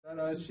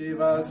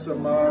Shiva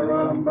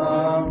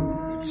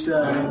Samarambam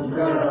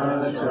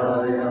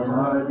Shankaracharya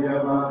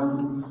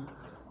Madhyavam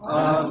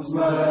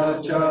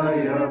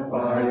Asmadacharya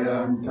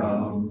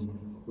Paryantam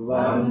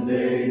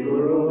Vande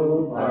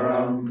Guru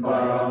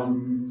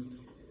Paramparam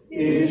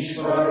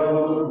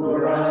Ishvaro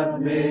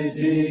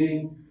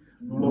Guratmeji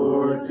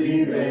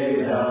Murti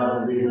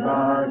Veda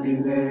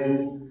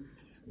Vivagine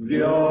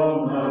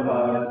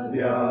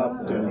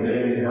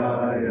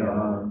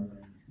Vyomavadyaptadehaya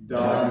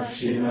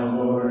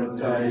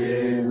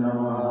Dakshinamurtaye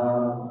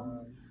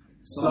Namaha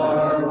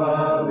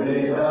Sarva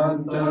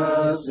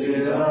Vedanta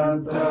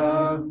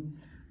Siddhanta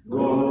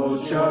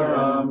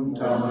Gocharam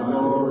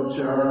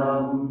Tamagocharam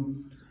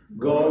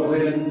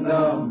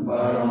Govindam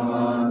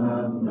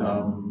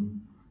Paramanandam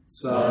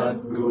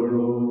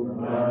Sadguru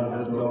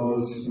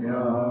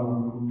Pranatosmyam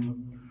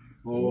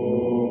Om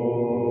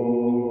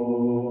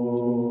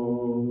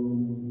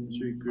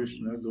Shri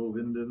Krishna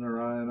Govinda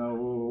Narayana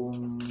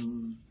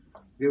Om.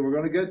 Okay, we're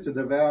going to get to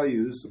the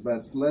values,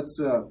 but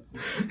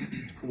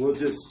we'll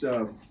just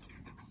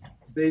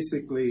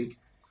basically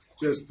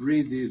just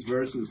read these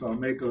verses. I'll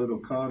make a little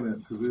comment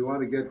because we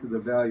want to get to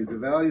the values. The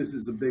values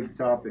is a big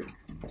topic.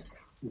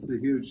 It's a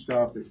huge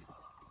topic.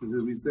 Because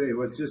as we say, I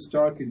was just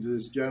talking to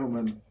this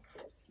gentleman.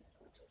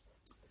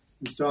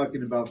 He's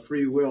talking about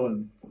free will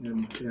and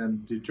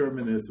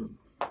determinism,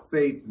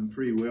 fate and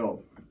free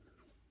will.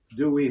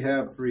 Do we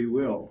have free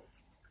will?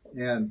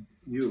 And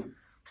you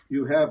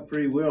have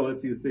free will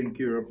if you think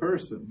you're a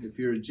person. If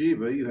you're a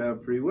jiva, you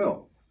have free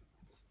will.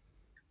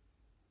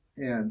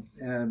 And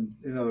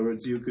in other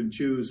words, you can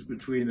choose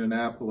between an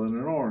apple and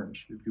an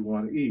orange if you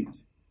want to eat.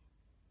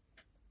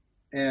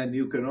 And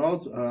you can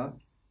also,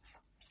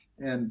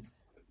 and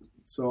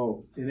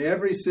so in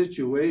every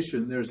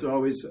situation, there's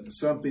always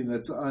something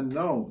that's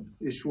unknown.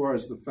 Ishwara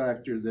is the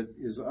factor that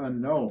is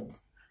unknown.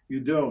 You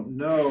don't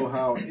know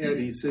how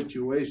any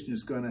situation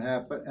is going to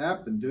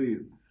happen, do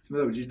you? In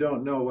other words, you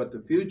don't know what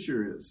the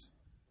future is.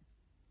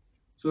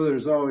 So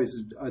there's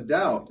always a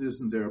doubt,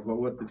 isn't there, about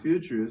what the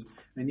future is.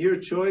 And your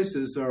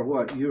choices are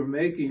what? You're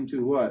making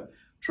to what?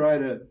 Try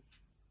to,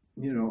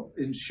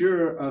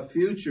 ensure a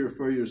future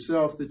for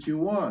yourself that you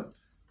want.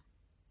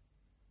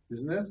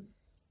 Isn't it?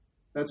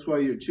 That's why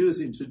you're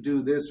choosing to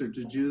do this or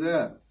to do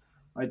that.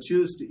 I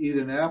choose to eat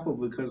an apple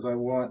because I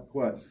want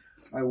what?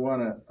 I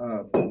want a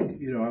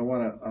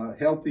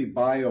healthy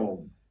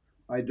biome.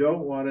 I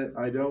don't want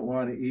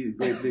to eat a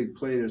great big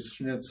plate of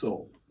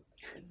schnitzel.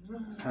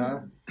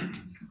 Huh?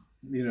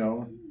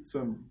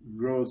 Some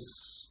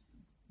gross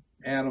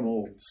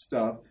animal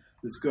stuff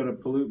that's going to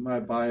pollute my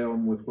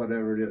biome with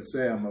whatever it is.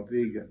 Say I'm a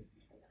vegan,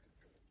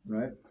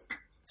 right?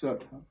 So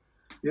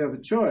you have a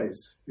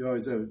choice. You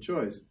always have a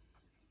choice.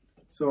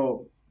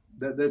 So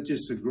that's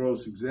just a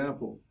gross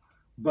example.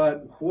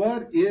 But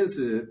what is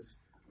it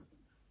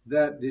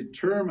that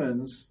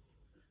determines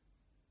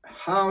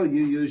how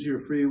you use your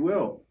free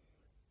will?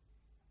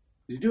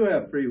 You do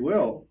have free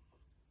will.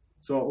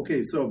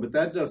 But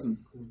that doesn't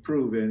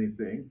prove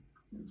anything.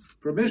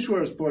 From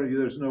Ishwara's point of view,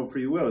 there's no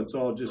free will. It's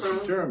all just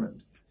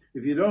determined.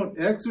 If you don't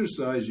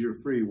exercise your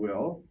free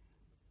will,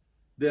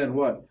 then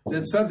what?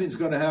 Then something's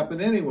going to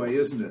happen anyway,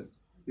 isn't it?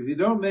 If you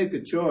don't make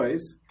a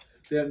choice,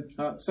 then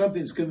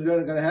something's going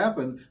to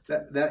happen.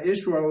 That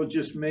Ishwara will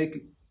just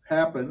make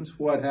happen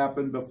what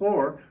happened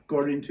before,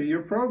 according to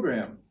your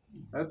program.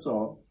 That's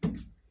all.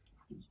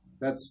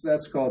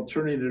 That's called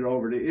turning it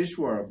over to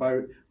Ishwara.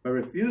 By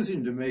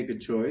refusing to make a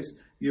choice,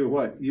 you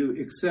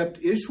accept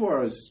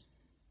Ishwara's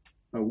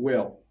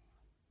will.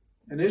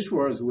 And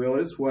Ishwara's will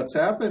is what's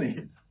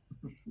happening.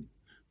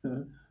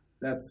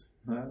 That's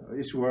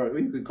Ishwara.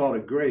 You could call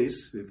it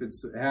grace. If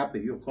it's happy,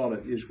 you'll call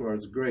it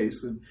Ishwara's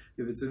grace. And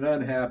if it's an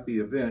unhappy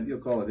event,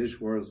 you'll call it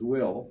Ishwara's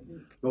will.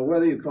 But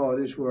whether you call it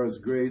Ishwara's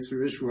grace or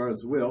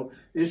Ishwara's will,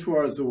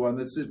 Ishwara is the one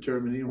that's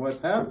determining what's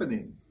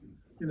happening.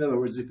 In other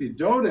words, if you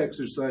don't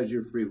exercise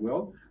your free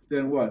will,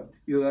 then what?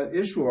 You let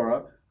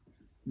Ishwara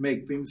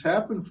make things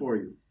happen for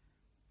you.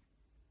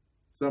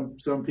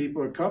 Some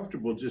people are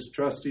comfortable just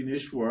trusting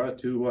Ishwara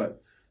to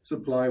what?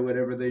 Supply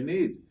whatever they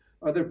need.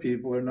 Other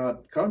people are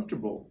not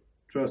comfortable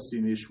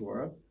trusting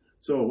Ishwara.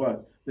 So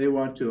what? They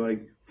want to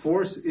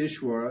force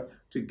Ishwara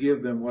to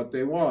give them what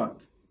they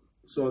want.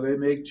 So they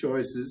make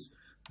choices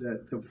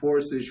to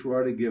force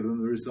Ishwara to give them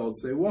the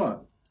results they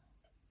want.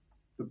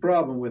 The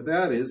problem with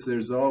that is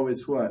there's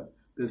always what?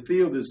 The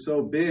field is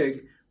so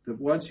big that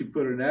once you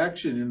put an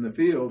action in the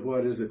field,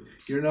 what is it?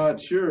 You're not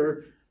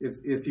sure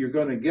if you're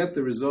going to get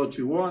the result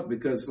you want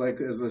because,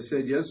 as I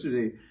said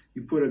yesterday,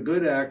 you put a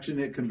good action,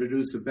 it can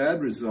produce a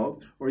bad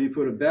result, or you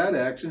put a bad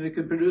action, it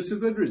can produce a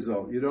good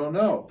result. You don't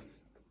know.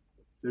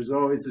 There's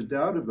always a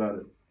doubt about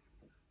it.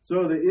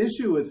 So the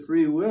issue with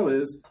free will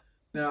is,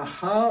 now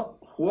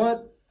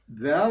what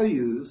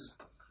values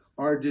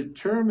are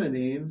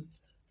determining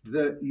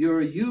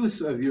your use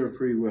of your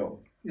free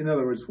will? In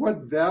other words,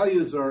 what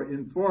values are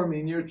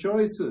informing your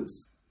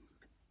choices?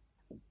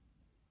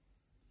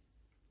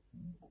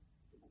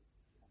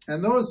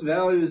 And those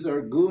values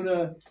are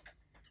guna.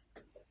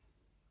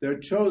 They're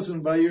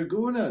chosen by your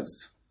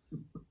gunas.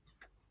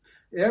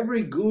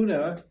 Every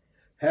guna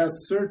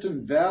has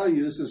certain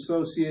values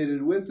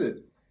associated with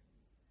it.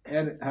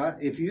 And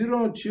if you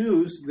don't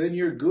choose, then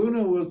your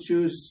guna will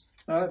choose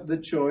the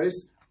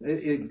choice.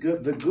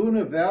 The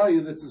guna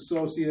value that's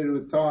associated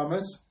with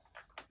tamas,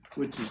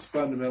 which is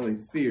fundamentally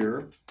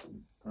fear,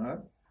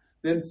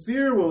 then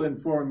fear will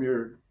inform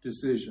your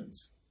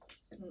decisions.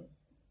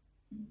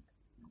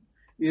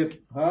 If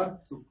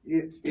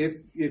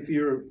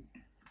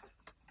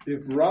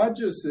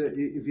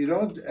you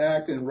don't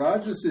act and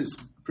rajas is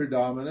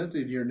predominant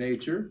in your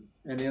nature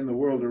and in the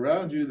world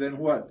around you, then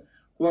what?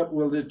 What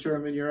will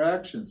determine your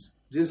actions?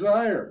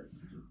 Desire.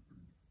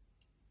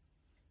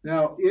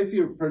 Now, if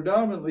you're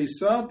predominantly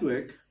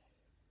sattvic,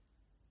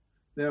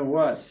 then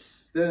what?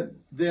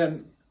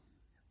 Then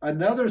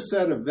another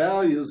set of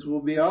values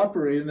will be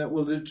operating that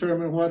will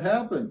determine what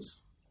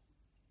happens.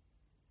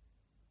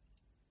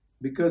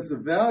 Because the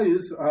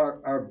values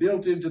are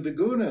built into the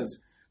gunas.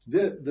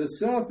 The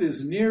self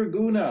is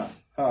nirguna.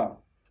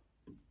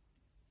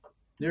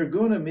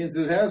 Nirguna means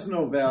it has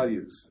no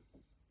values.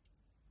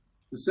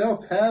 The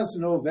self has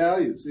no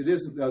values. It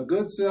isn't a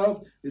good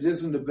self. It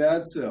isn't a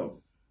bad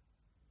self.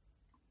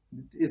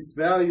 It's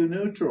value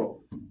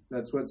neutral.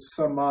 That's what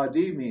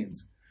samadhi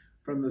means.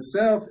 From the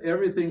self,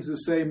 everything's the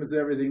same as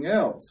everything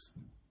else.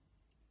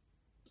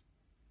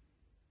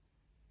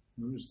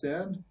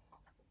 Understand?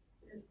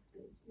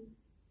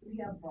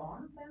 We are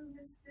born then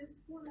with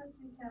this gunas.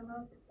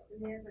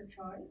 We have a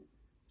choice.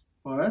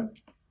 What?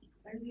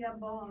 When we are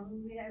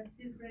born, we have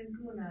different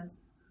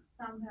gunas.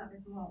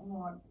 Sometimes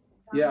more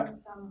Yeah.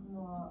 some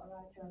more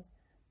righteous,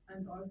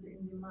 and also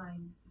in the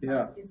mind.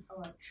 Yeah. That is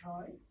our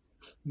choice.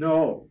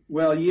 No.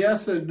 Well,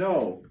 yes and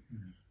no.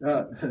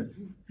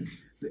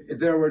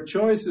 There were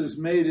choices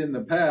made in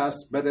the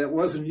past, but it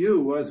wasn't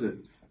you, was it?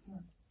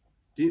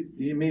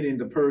 You meaning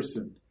the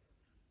person?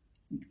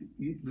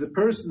 The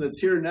person that's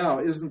here now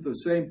isn't the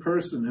same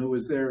person who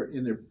was there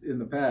in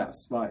the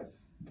past life.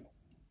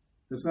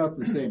 It's not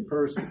the same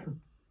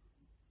person.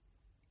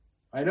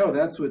 I know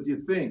that's what you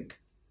think.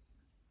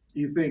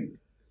 You think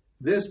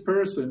this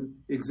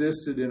person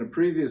existed in a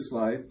previous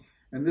life,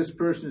 and this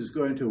person is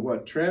going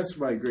to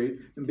transmigrate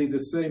and be the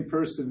same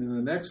person in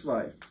the next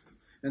life.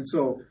 And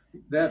so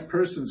that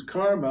person's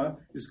karma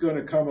is going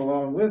to come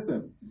along with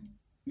him.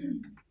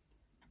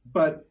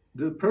 But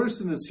the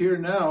person that's here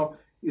now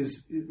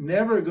is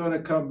never going to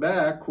come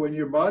back when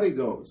your body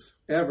goes,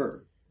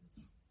 ever.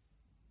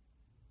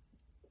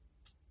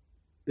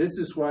 This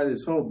is why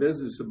this whole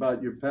business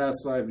about your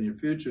past life and your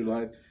future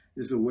life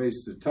is a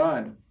waste of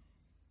time.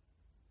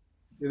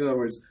 In other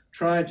words,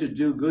 trying to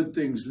do good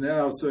things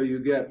now so you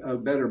get a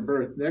better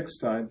birth next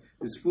time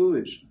is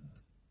foolish.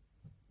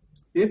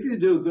 If you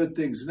do good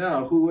things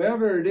now,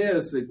 whoever it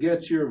is that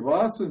gets your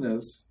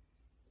vasanas,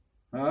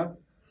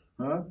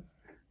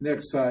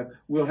 next time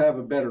will have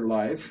a better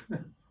life.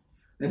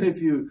 And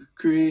if you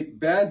create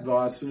bad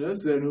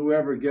vasanas, then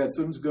whoever gets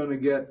them is going to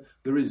get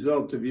the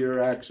result of your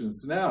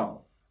actions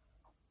now.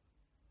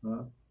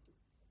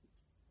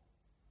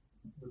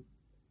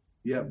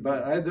 Yeah,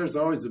 but there's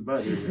always a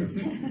but here.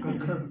 Because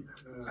the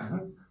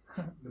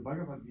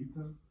Bhagavad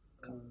Gita,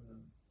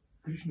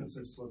 Krishna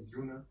says to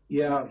Arjuna,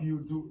 if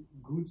you do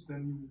good,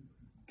 then you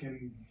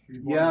can be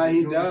born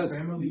he with does.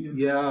 Family.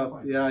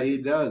 He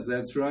does.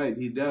 That's right.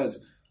 He does.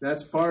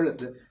 That's part of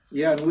the.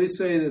 Yeah, and we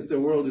say that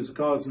the world is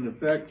cause and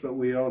effect, but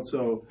we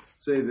also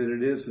say that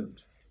it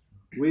isn't.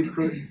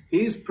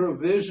 He's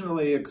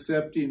provisionally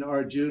accepting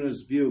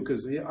Arjuna's view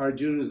because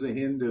Arjuna is a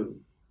Hindu.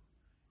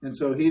 And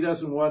so he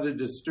doesn't want to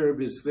disturb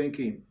his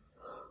thinking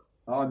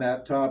on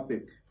that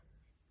topic.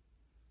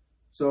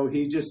 So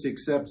he just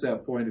accepts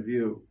that point of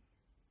view.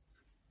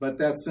 But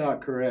that's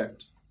not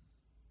correct.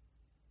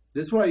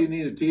 This is why you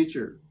need a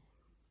teacher.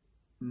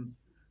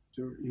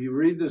 You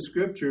read the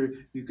scripture,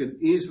 you can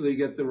easily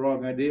get the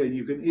wrong idea.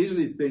 You can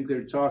easily think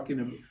they're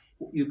talking,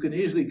 you can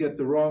easily get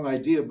the wrong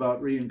idea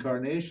about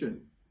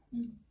reincarnation.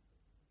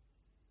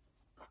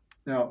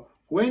 Now,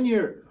 when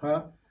you're,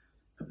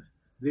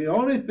 the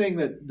only thing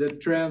that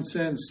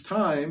transcends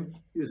time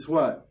is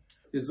what?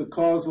 Is the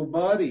causal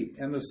body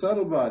and the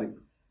subtle body.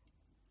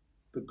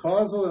 The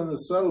causal and the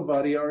subtle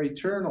body are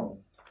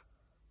eternal.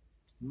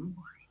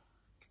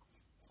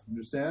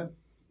 Understand?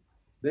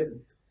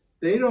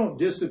 They don't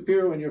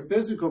disappear when your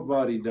physical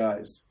body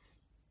dies.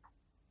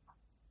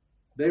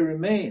 They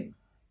remain.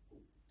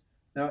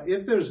 Now,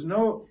 if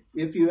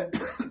you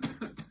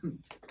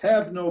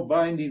have no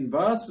binding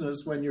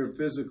vasanas when your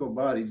physical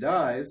body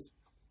dies,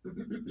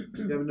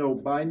 you have no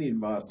binding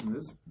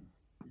vasanas,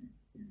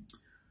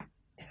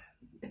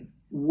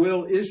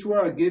 will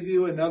Ishvara give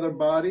you another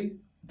body?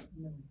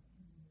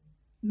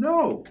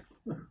 No.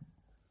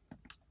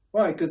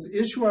 Why? Because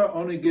Ishvara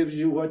only gives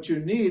you what you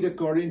need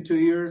according to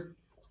your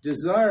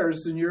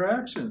desires and your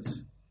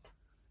actions.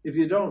 If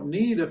you don't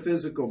need a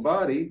physical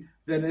body,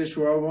 then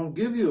Ishvara won't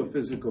give you a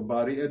physical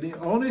body. And the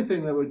only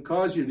thing that would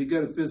cause you to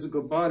get a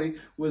physical body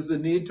was the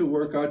need to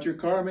work out your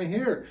karma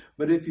here.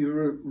 But if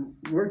you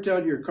worked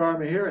out your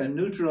karma here and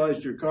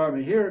neutralized your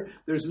karma here,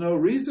 there's no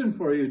reason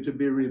for you to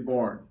be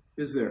reborn,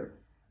 is there?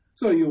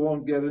 So you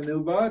won't get a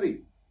new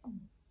body.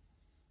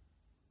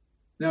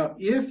 Now,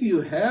 if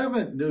you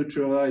haven't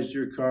neutralized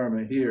your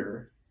karma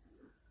here,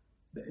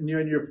 and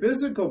your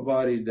physical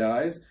body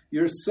dies,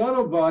 your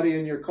subtle body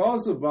and your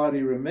causal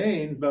body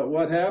remain, but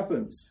what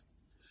happens?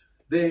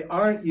 They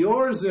aren't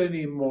yours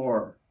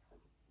anymore.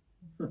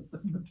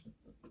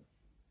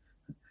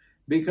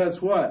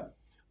 Because what?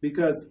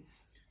 Because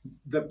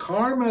the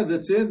karma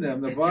that's in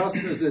them, the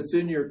vasanas that's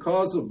in your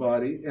causal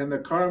body, and the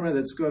karma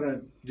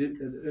that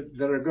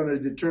are going to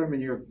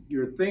determine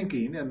your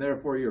thinking, and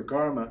therefore your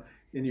karma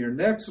in your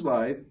next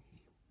life,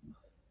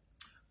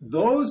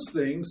 those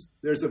things,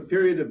 there's a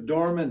period of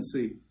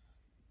dormancy,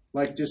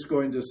 like just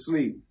going to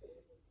sleep.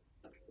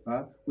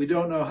 We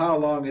don't know how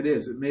long it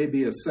is. It may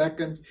be a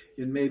second,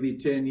 it may be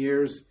 10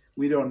 years.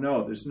 We don't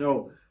know. There's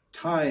no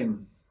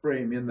time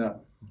frame in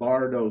the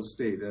bardo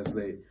state, as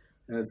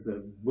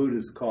the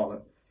Buddhists call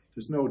it.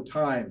 There's no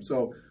time.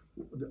 So,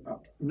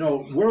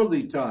 no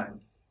worldly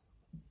time.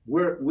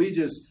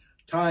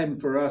 Time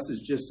for us is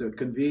just a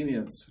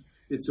convenience.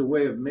 It's a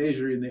way of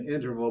measuring the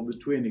interval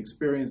between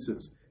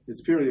experiences.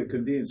 It's purely a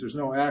convenience. There's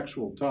no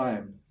actual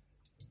time.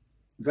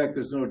 In fact,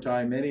 there's no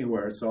time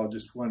anywhere. It's all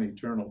just one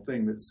eternal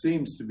thing that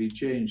seems to be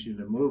changing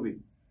and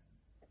moving.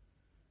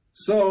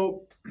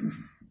 So,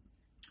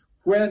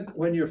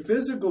 when your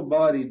physical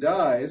body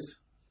dies,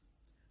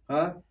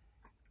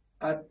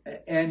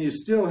 and you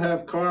still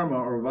have karma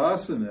or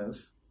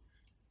vasanas,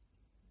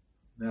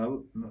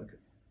 now, okay.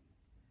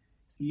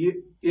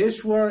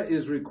 Ishvara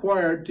is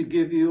required to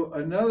give you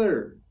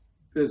another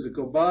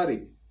physical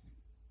body.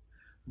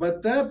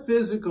 But that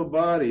physical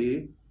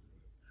body,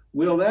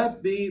 will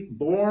that be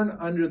born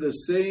in the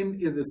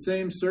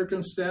same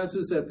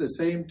circumstances at the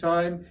same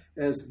time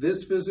as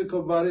this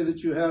physical body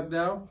that you have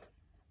now?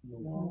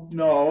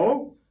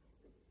 No.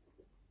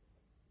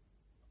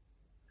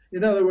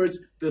 In other words,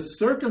 the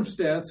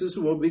circumstances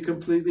will be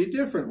completely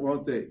different,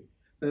 won't they,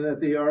 than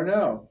that they are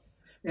now.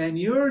 And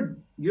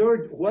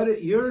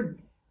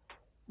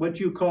what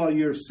you call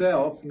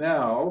yourself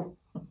now,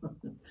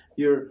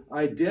 your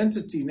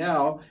identity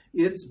now,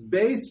 it's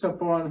based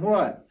upon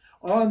what?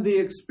 On the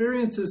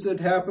experiences that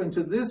happen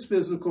to this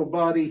physical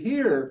body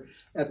here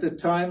at the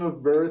time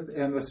of birth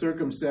and the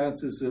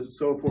circumstances and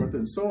so forth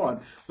and so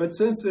on. But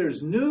since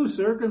there's new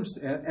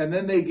circumstances, and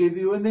then they give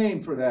you a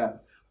name for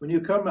that. When you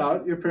come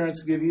out, your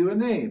parents give you a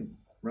name,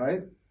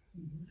 right?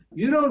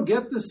 You don't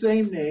get the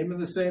same name in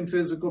the same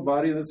physical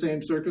body in the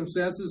same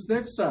circumstances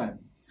next time.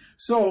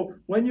 So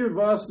when your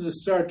vasanas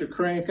start to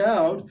crank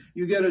out,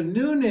 you get a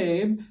new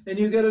name and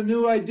you get a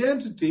new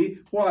identity.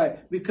 Why?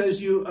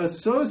 Because you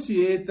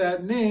associate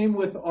that name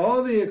with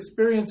all the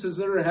experiences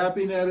that are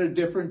happening at a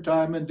different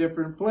time and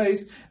different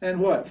place.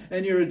 And what?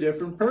 And you're a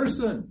different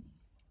person.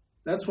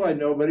 That's why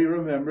nobody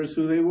remembers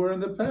who they were in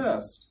the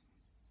past.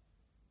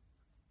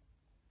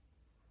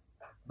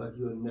 But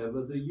you're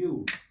never the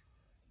you.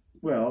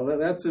 Well,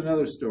 that's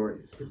another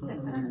story.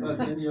 But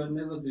then you're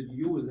never the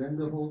you, then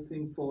the whole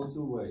thing falls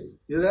away.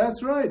 Yeah,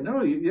 that's right. No.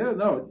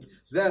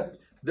 That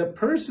the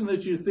person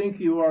that you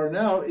think you are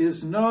now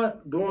is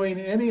not going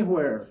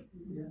anywhere.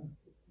 Yeah.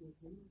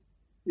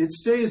 It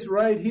stays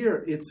right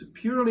here. It's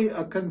purely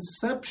a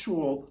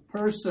conceptual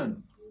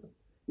person.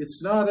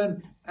 It's not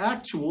an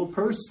actual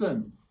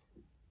person.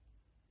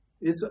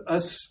 It's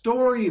a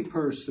story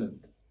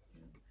person.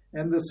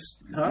 And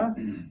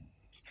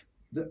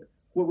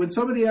when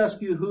somebody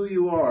asks you who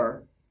you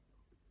are,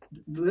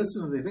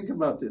 listen, think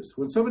about this.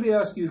 When somebody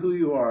asks you who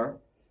you are,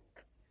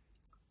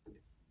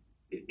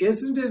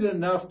 isn't it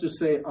enough to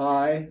say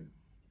I?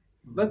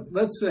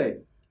 Let's say,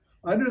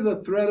 under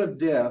the threat of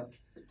death,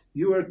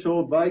 you are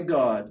told by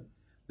God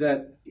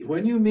that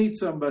when you meet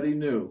somebody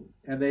new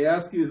and they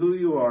ask you who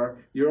you are,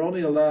 you're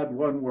only allowed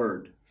one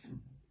word.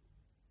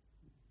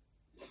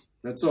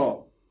 That's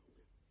all.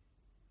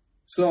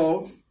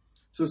 So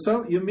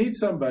you meet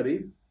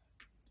somebody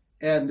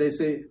and they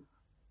say,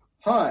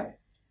 "Hi,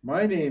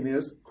 my name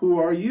is, who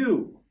are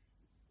you?"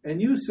 And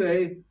you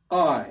say,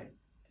 "I."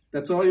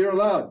 That's all you're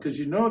allowed, because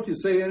you know if you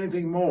say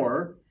anything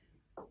more,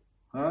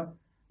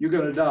 you're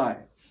going to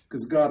die,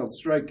 because God will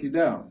strike you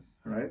down,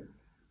 right?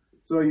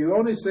 So you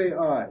only say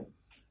I.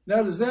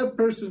 Now, does that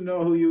person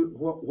know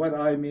what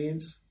I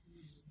means?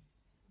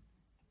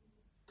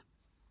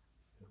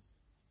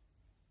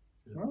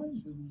 Well,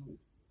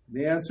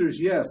 the answer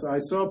is yes. I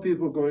saw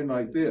people going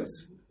like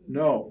this.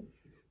 No.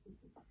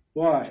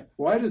 Why?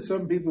 Why do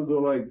some people go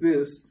like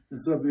this and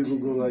some people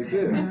go like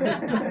this?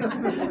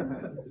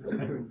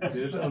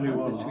 There's only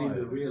one between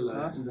the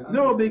realized and the other.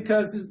 No,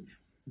 because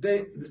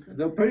the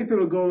people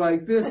who go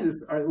like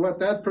this are what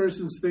that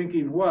person's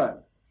thinking.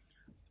 What?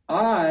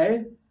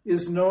 I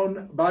is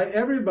known by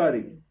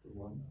everybody.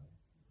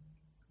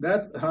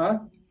 That's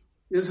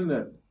isn't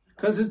it?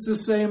 Because it's the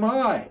same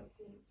I.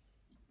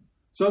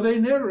 So they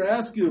never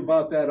ask you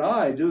about that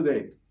I, do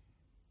they?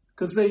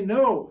 Because they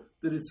know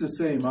that it's the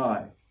same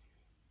I.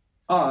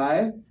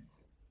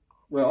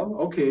 Well,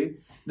 okay.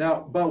 Now,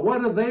 but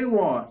what do they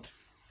want?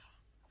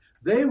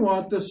 They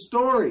want the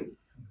story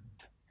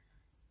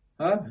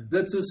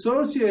that's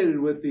associated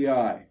with the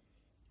I.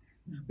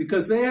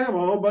 Because they have a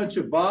whole bunch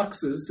of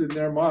boxes in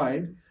their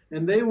mind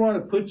and they want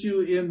to put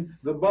you in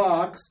the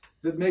box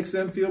that makes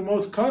them feel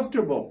most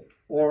comfortable.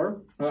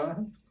 Or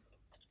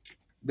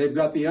they've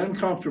got the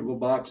uncomfortable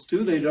box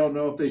too. They don't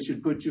know if they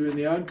should put you in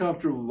the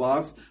uncomfortable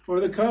box or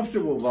the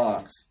comfortable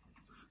box.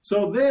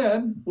 So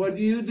then, what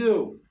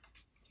do?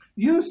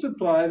 You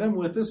supply them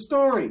with a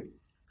story.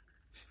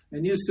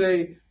 And you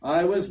say,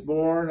 I was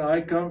born, I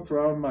come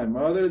from, my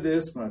mother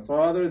this, my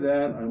father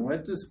that, I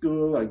went to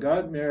school, I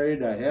got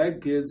married, I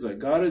had kids, I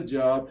got a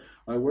job,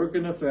 I work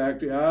in a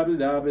factory, and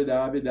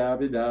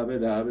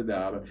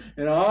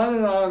on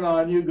and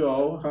on you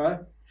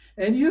go,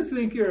 and you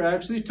think you're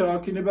actually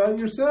talking about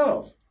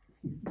yourself.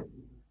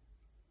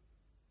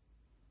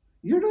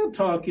 You're not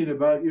talking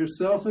about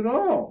yourself at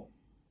all.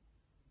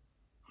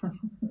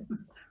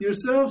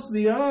 Yourself's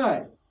the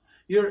I.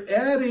 You're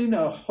adding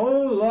a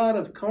whole lot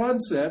of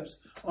concepts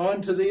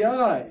onto the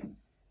I.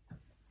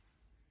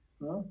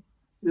 Well,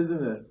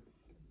 isn't it?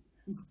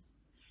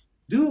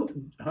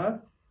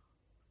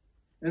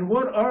 And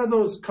what are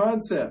those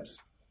concepts?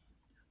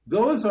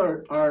 Those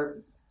are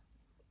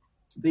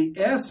the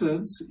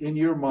essence in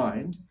your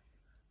mind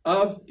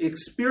of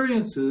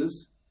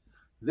experiences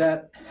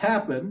that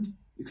happened,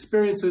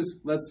 experiences,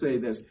 let's say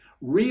this,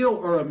 real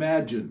or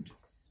imagined.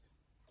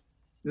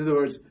 In other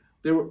words,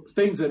 there were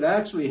things that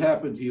actually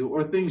happened to you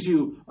or things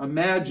you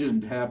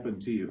imagined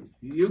happened to you.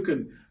 You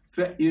could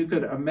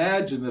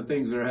imagine the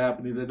things that are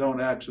happening that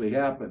don't actually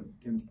happen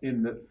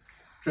in the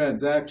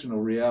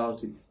transactional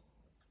reality.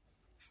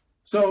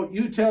 So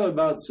you tell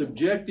about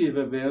subjective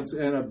events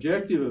and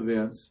objective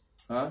events,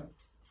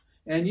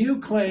 and you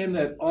claim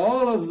that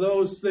all of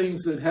those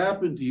things that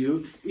happen to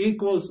you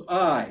equals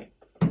I.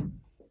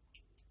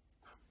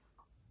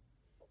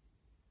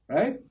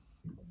 Right?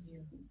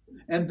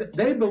 And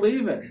they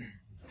believe it.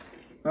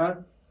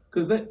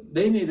 Because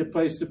they need a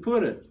place to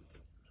put it.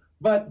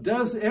 But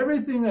does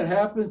everything that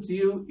happened to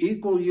you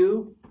equal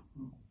you?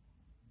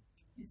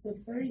 It's a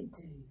fairy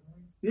tale.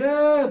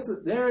 Yeah,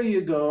 there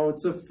you go.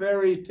 It's a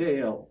fairy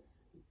tale.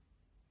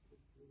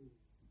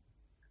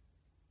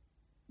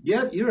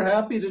 Yet you're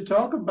happy to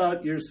talk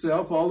about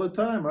yourself all the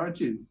time, aren't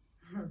you?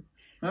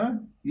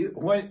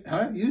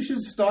 You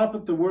should stop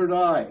at the word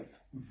I.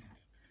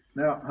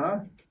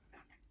 Now,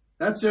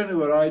 that's generally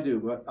what I do.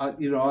 But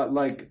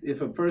like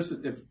if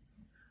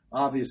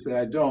obviously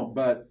I don't,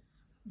 but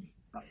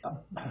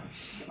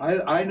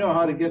I know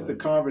how to get the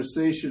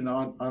conversation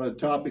on a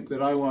topic that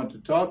I want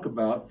to talk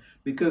about,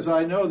 because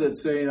I know that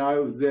saying I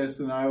was this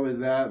and I was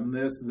that and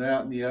this and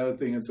that and the other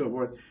thing and so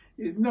forth,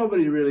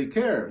 nobody really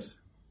cares.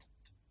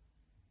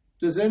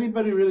 Does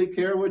anybody really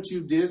care what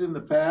you did in the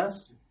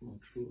past? It's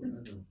not true.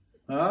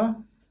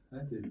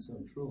 That is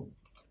so true.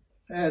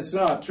 It's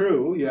not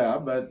true, yeah,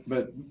 but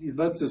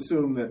let's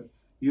assume that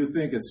you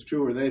think it's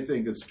true or they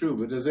think it's true,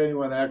 but does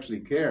anyone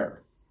actually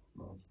care?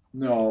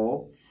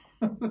 No.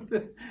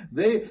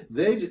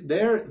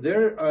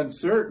 They're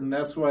uncertain.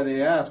 That's why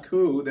they ask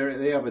who.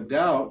 They have a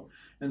doubt,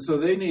 and so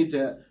they need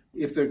to.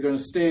 If they're going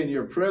to stay in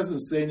your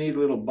presence, they need a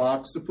little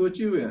box to put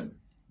you in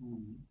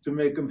to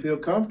make them feel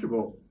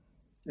comfortable.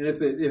 And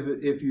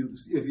if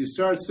you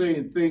start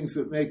saying things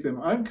that make them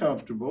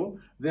uncomfortable,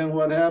 then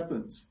what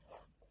happens?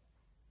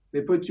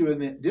 They put you in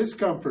the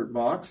discomfort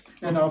box,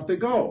 and off they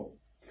go.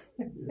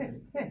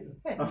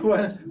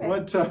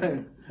 One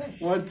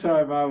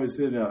time I was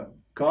in a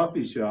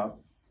coffee shop,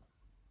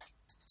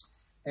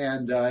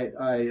 and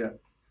it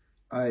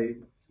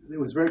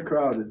was very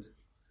crowded,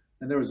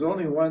 and there was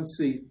only one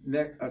seat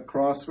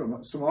across from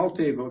a small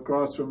table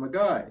across from a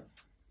guy,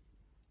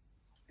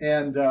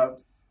 and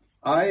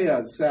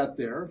I sat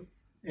there,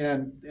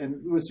 and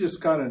it was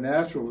just kind of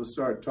natural to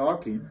start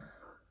talking,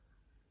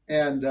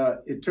 and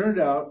it turned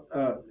out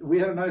we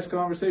had a nice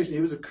conversation. He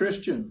was a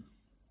Christian.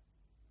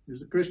 He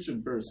was a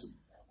Christian person.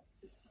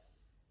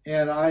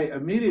 And I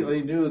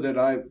immediately knew that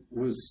I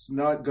was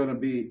not going to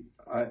be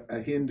a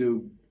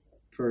Hindu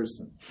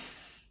person.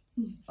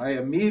 I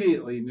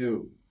immediately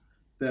knew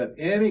that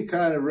any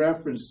kind of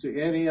reference to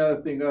any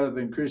other thing other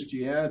than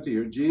Christianity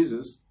or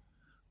Jesus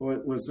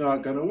was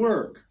not going to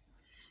work.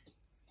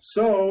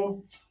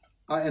 So,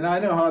 I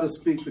know how to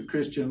speak the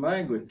Christian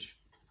language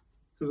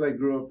because I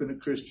grew up in a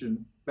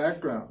Christian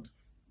background,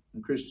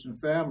 a Christian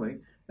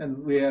family.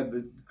 And we had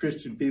the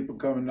Christian people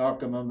coming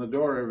knocking on the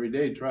door every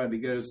day trying to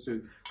get us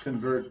to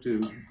convert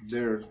to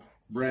their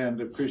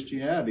brand of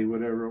Christianity,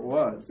 whatever it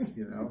was,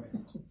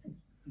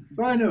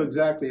 So I knew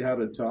exactly how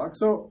to talk.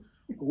 So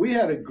we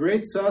had a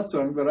great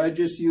satsang, but I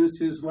just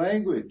used his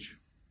language.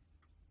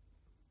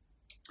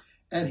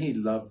 And he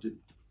loved it.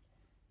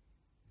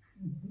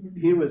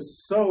 He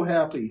was so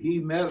happy. He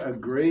met a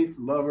great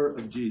lover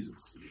of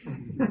Jesus.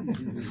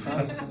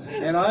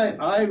 And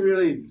I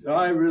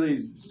really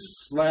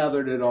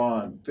slathered it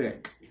on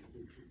thick.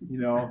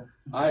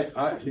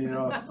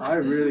 I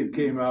really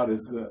came out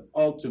as the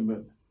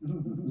ultimate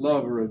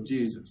lover of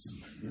Jesus.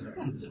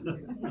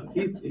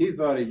 He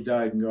thought he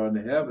died and gone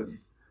to heaven.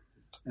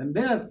 And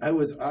then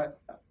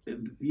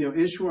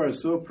Ishwar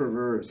is so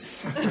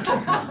perverse.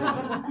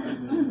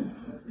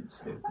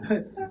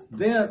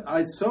 then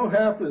I so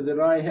happened that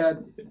I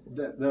had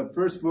the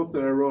first book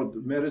that I wrote,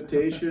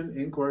 Meditation,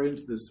 Inquiry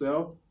into the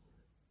Self.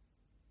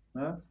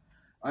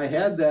 I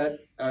had that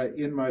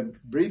in my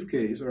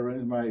briefcase or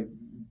in my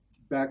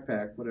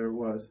backpack, whatever it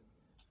was,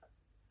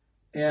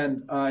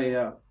 and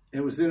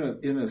it was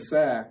in a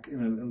sack,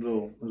 in a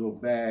little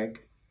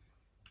bag,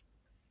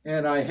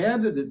 and I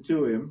handed it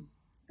to him,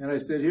 and I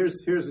said,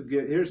 "Here's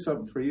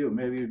something for you.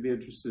 Maybe you'd be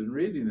interested in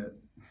reading it."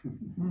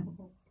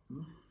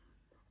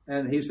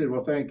 And he said,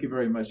 "Well, thank you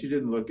very much." He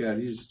didn't look at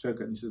it. He just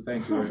took it and he said,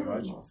 "Thank you very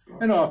much."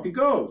 And off he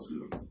goes.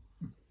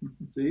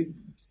 See?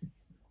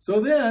 So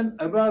then,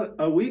 about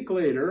a week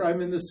later, I'm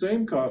in the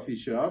same coffee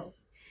shop.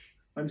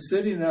 I'm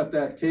sitting at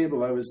that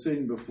table I was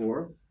sitting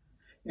before.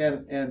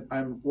 And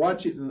I'm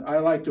watching. I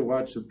like to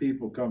watch the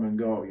people come and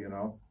go, you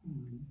know.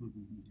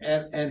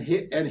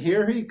 And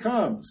here he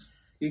comes.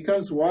 He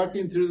comes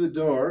walking through the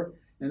door.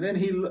 And then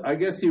I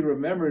guess he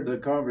remembered the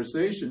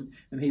conversation,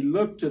 and he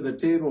looked to the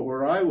table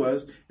where I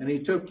was, and he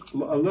took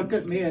a look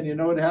at me, and you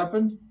know what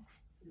happened?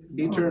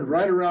 He turned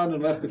right around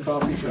and left the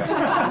coffee shop.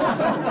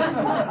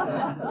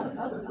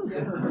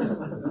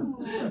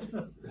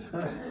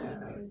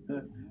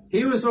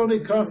 He was only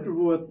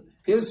comfortable with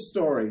his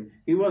story.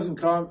 He wasn't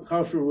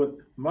comfortable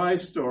with my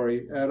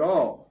story at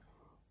all.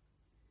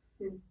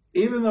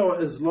 Even though,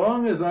 as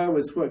long as I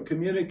was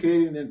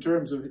communicating in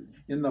terms of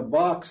in the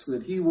box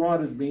that he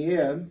wanted me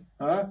in,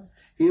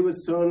 he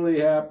was totally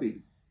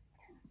happy.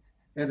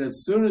 And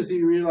as soon as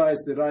he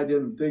realized that I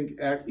didn't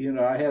think,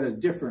 I had a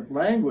different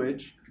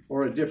language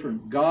or a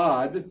different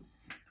God,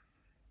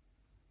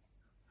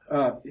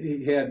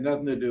 he had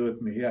nothing to do with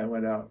me. I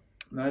went out.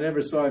 And I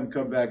never saw him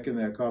come back in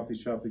that coffee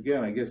shop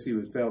again. I guess he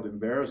felt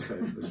embarrassed, I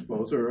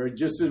suppose, or he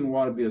just didn't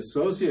want to be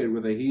associated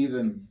with a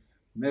heathen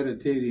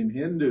meditating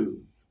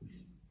Hindu.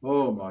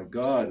 Oh, my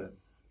God.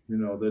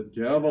 The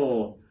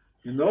devil.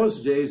 In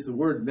those days, the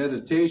word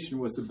meditation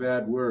was a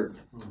bad word.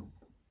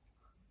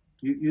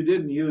 You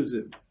didn't use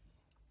it,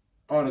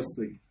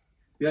 honestly.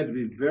 You had to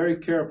be very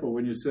careful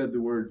when you said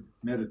the word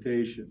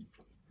meditation.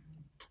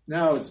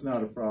 Now it's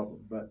not a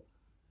problem, but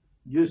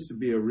it used to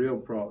be a real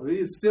problem.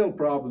 There's still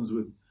problems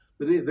with,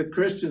 but the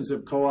Christians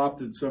have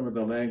co-opted some of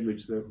the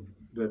language that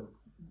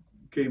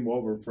came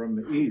over from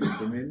the East,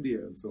 from India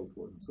and so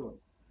forth and so on.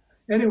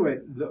 Anyway,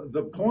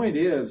 the point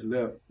is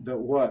that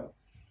what?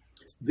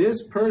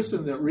 This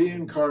person that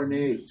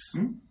reincarnates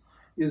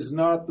is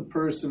not the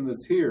person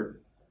that's here.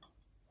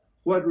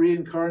 What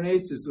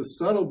reincarnates is the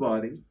subtle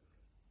body,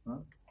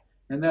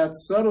 and that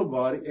subtle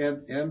body,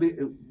 and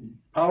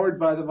powered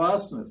by the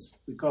vasanas.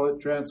 We call it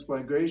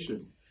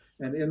transmigration.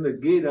 And in the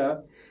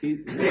Gita,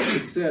 it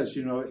says,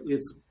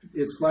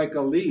 it's like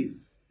a leaf.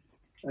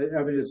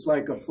 I mean, it's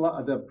like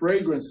the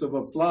fragrance of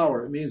a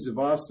flower. It means a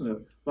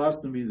vasana.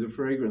 Vasana means a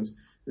fragrance.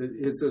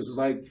 It says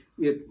like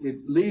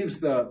it leaves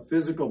the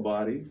physical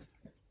body.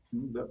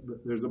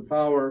 There's a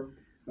power,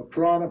 a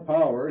prana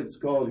power. It's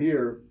called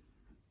here.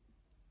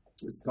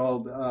 It's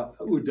called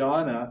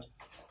udana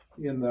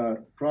in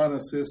the prana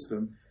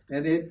system,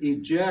 and it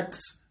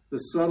ejects the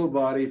subtle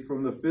body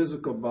from the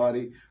physical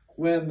body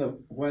when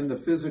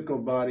the physical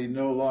body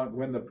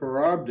when the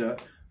prarabdha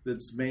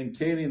that's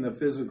maintaining the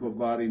physical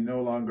body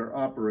no longer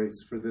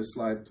operates for this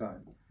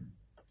lifetime.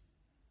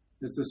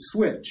 It's a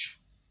switch,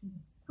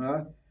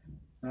 and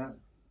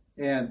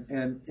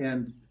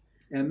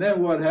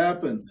then what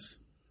happens?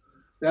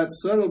 That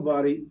subtle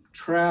body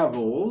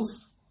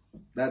travels.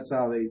 That's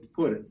how they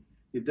put it.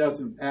 It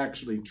doesn't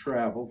actually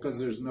travel because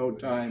there's no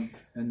time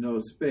and no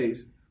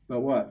space. But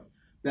what?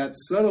 That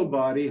subtle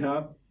body,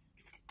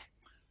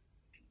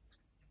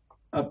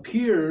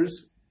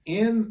 appears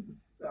in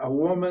a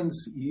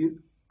woman's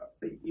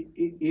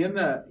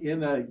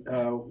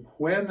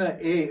when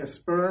a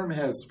sperm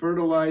has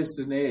fertilized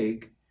an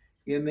egg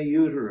in the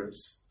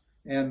uterus,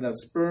 and the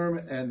sperm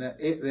and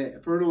the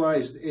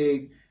fertilized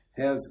egg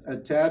has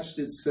attached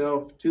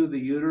itself to the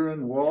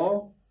uterine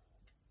wall,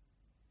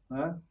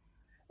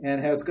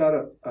 and has got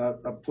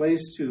a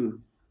place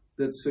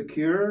that's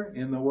secure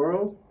in the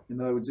world. In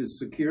other words, it's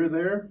secure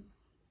there.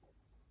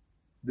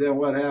 Then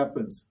what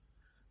happens?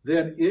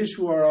 Then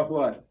Ishvara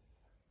what?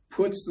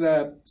 Puts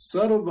that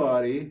subtle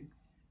body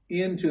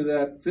into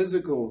that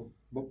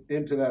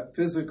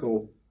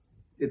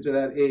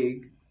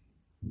egg.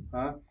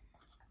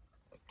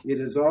 It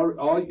is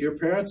all your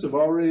parents have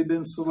already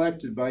been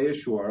selected by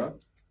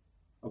Ishvara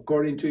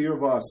according to your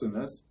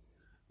vasanas.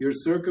 Your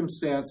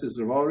circumstances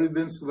have already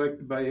been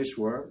selected by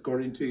Ishvara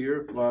according to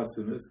your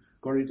vasanas,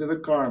 according to the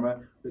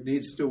karma that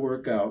needs to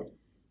work out.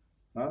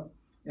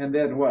 And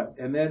then what?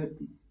 And then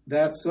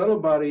that subtle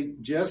body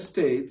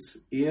gestates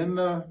in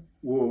the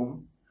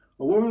womb.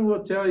 A woman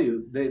will tell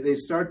you, they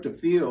start to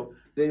feel,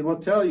 they will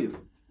tell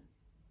you.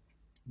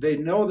 They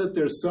know that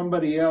there's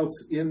somebody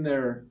else in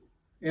their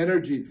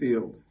energy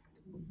field.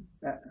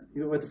 At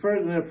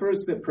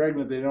first they're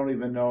pregnant, they don't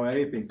even know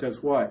anything.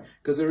 Because why?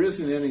 Because there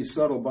isn't any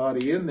subtle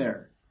body in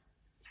there.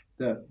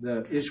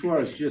 The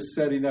Ishvara is just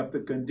setting up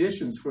the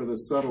conditions for the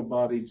subtle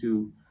body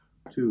to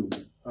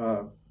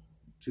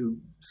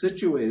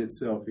situate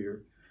itself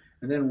here.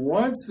 And then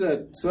once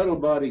that subtle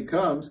body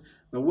comes,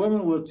 the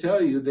woman will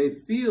tell you they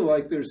feel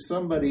like there's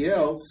somebody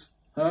else,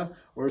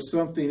 or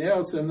something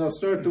else, and they'll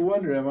start to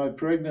wonder, am I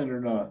pregnant or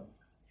not?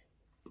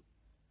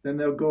 Then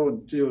they'll go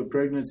and do a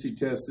pregnancy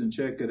test and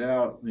check it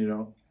out,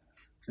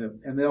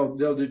 and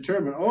they'll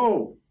determine,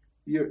 oh,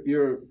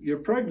 you're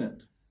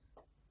pregnant.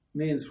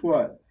 Means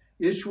what?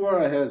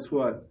 Ishvara has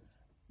what?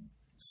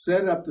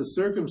 Set up the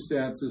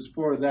circumstances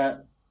for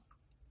that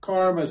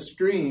karma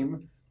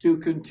stream to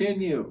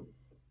continue.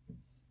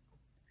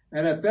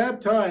 And at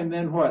that time,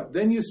 then what?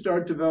 Then you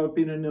start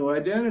developing a new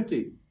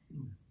identity.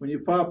 When you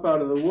pop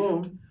out of the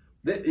womb,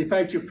 in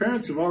fact, your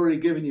parents have already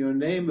given you a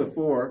name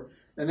before,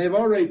 and they've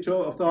already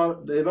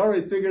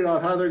figured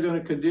out how they're going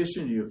to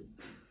condition you.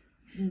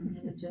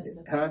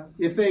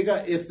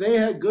 If they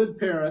had good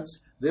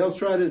parents, they'll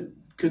try to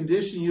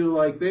condition you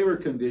like they were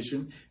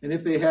conditioned, and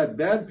if they had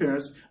bad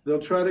parents, they'll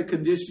try to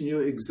condition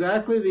you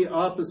exactly the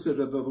opposite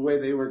of the way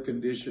they were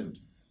conditioned.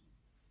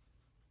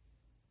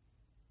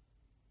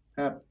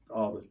 Happens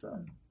all the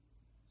time.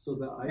 So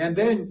and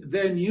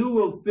then you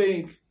will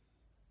think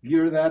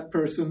you're that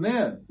person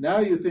then. Now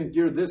you think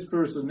you're this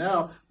person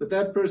now, but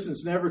that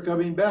person's never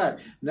coming back.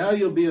 Now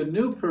you'll be a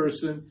new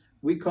person.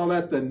 We call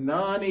that the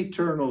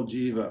non-eternal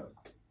jiva.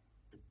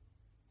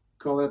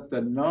 Call that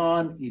the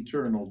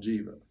non-eternal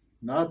jiva,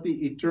 not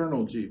the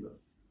eternal jiva.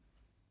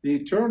 The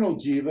eternal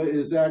jiva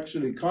is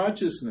actually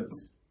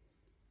consciousness.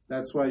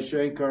 That's why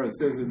Shankara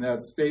says in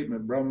that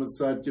statement, Brahma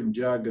Satyam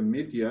Jagam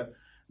Mitya,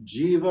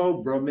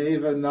 Jiva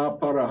Brahmeva Na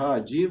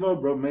Paraha. Jiva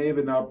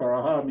Brahmeva Na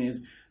Paraha means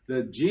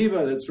the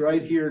jiva that's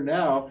right here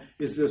now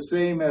is the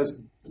same as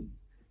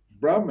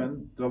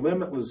Brahman, the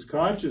limitless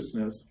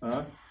consciousness,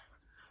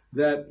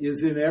 that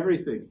is in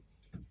everything.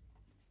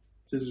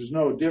 Says there's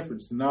no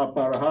difference. Na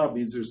Paraha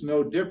means there's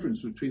no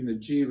difference between the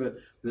jiva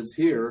that's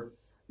here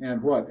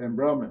and what? And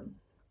Brahman.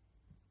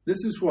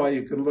 This is why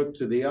you can look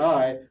to the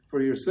I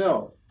for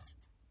yourself.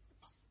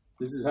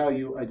 This is how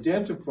you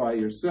identify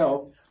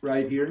yourself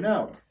right here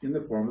now, in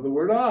the form of the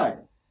word I.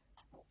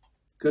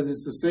 Because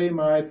it's the same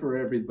I for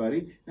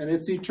everybody, and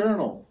it's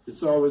eternal.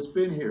 It's always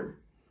been here.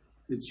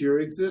 It's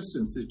your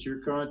existence. It's your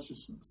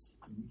consciousness.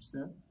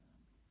 Understand?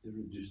 Is there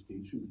a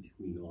distinction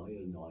between I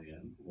and I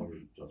am, or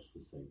just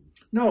the same?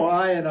 No,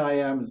 I and I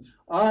am.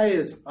 I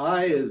is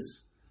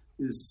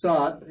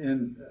sat,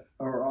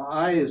 or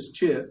I is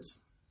chit,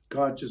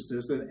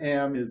 consciousness, and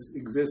am is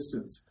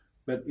existence.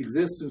 But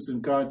existence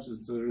and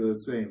consciousness are the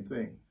same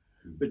thing.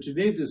 But you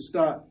need to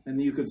stop,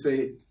 and you can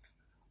say,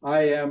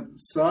 I am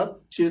Sat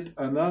Chit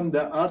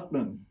Ananda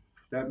Atman.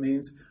 That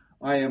means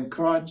I am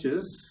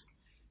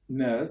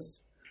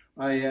consciousness,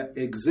 I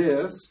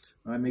exist,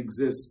 I'm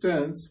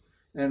existence,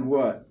 and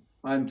what?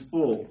 I'm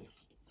full.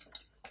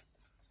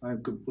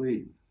 I'm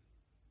complete.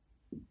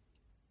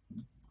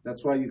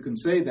 That's why you can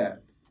say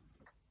that.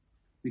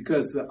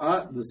 Because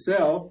the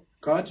self,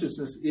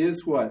 consciousness,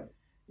 is what?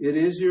 It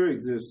is your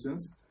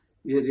existence.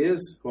 It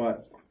is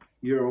what?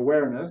 Your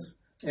awareness.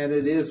 And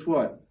it is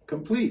what?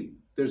 Complete.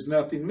 There's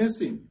nothing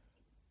missing.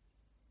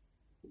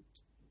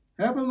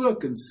 Have a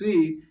look and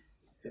see,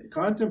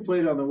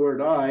 contemplate on the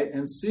word I,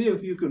 and see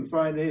if you can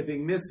find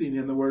anything missing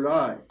in the word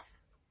I.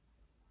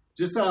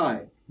 Just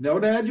I.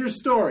 Don't add your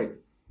story.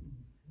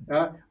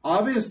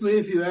 Obviously,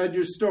 if you add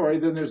your story,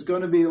 then there's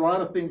going to be a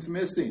lot of things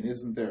missing,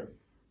 isn't there?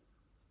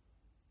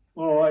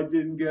 Oh, I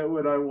didn't get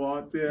what I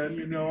want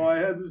then. I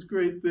had this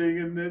great thing,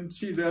 and then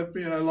she left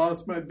me, and I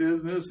lost my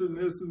business, and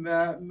this and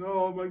that, and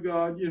oh my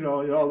God,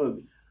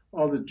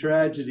 all the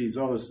tragedies,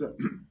 all the stuff.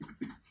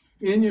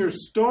 In your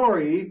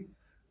story,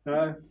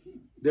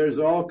 there's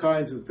all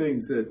kinds of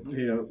things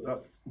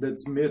that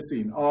that's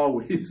missing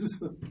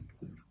always.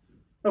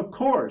 Of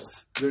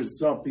course, there's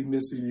something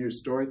missing in your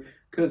story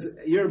because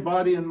your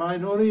body and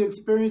mind only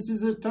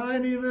experiences a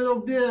tiny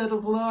little bit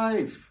of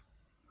life.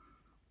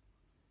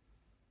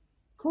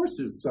 Of course,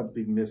 there's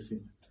something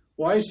missing.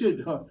 Why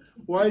should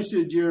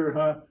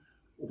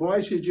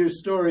your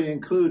story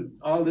include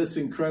all this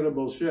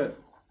incredible shit?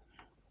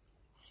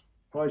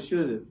 Why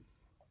should it?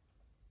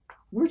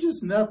 We're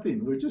just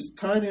nothing. We're just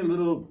tiny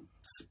little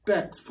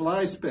specks,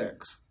 fly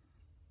specks.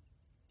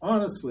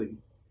 Honestly.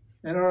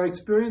 And our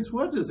experience,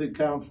 what does it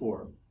count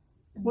for?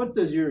 What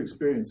does your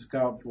experience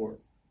count for?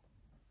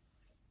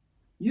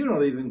 You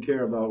don't even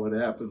care about what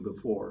happened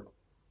before.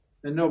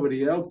 And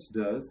nobody else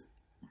does.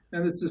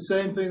 And it's the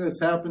same thing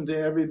that's happened to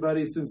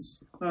everybody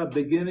since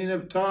beginning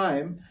of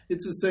time.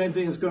 It's the same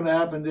thing that's going to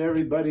happen to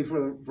everybody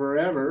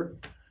forever.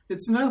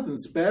 It's nothing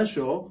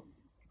special.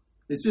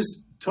 It's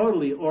just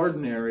totally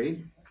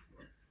ordinary.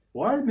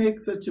 Why make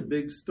such a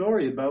big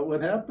story about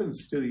what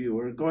happens to you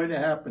or going to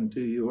happen to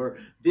you or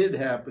did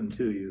happen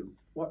to you?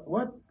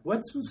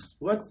 What's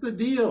the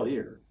deal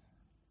here?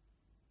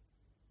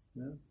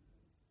 Yeah,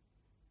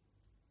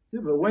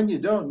 but when you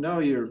don't know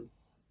you're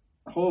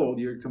whole,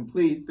 you're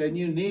complete, then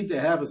you need to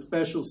have a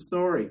special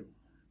story.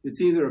 It's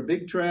either a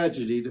big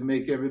tragedy to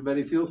make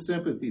everybody feel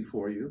sympathy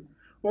for you,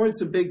 or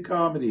it's a big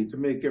comedy to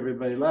make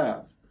everybody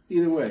laugh.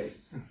 Either way.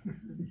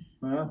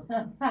 Huh?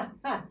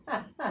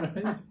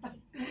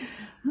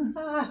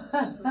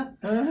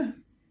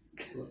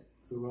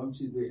 So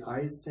Ramji, the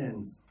eye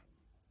sense,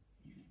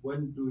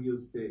 when do you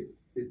say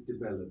it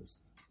develops?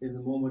 In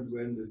the moment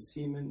when the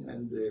semen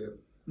and the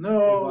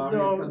No.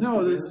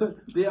 together?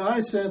 The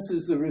eye sense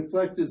is the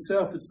reflected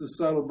self. It's the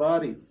subtle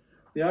body.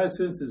 The eye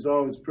sense is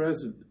always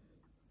present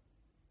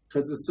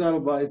because the subtle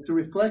body, it's a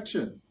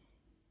reflection.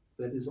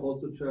 That is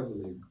also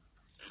traveling.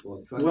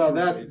 Or Well,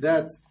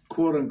 that's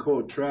quote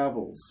unquote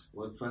travels.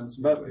 Or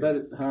transmigrate.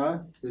 But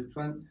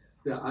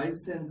The eye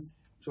sense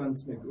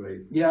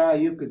transmigrates. Yeah,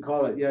 you could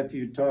call it. Yeah, if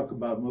you talk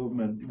about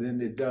movement, then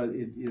it does.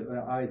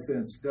 The eye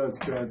sense does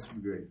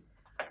transmigrate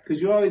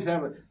because you always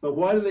have it. But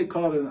why do they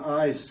call it an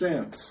eye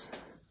sense?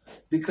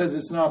 Because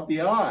it's not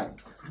the eye.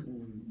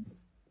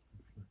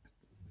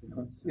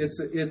 It's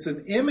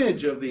an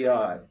image of the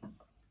eye.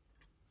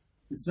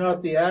 It's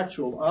not the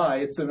actual eye.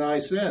 It's an eye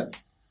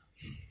sense.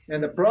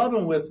 And the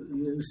problem with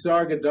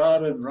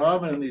Nisargadatta and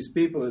Ramana and these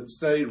people that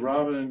studied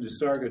Ramana and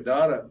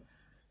Nisargadatta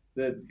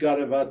that got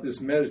about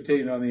this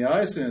meditating on the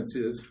eye sense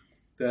is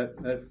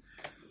that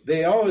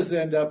they always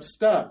end up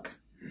stuck.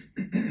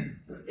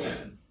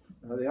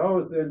 They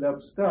always end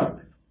up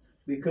stuck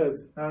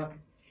because,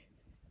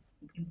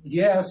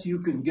 yes, you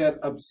can get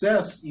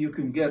obsessed, you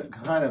can get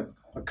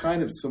a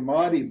kind of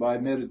samadhi by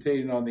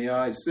meditating on the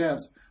eye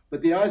sense,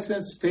 but the eye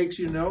sense takes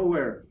you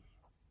nowhere.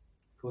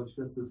 Because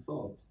just a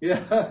thought.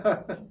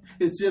 Yeah,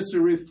 it's just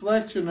a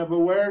reflection of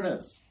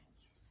awareness.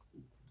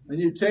 And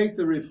you take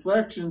the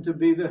reflection to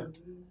be the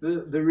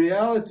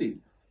reality.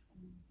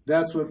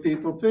 That's what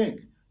people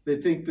think. They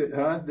think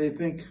that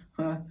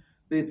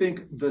they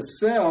think the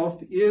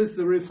self is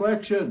the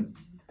reflection.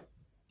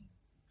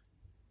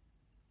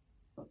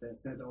 But they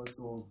said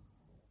also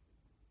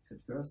at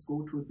first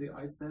go to the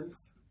eye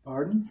sense.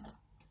 Pardon?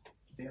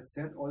 They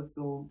said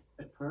also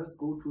at first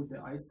go to the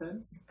eye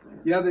sense.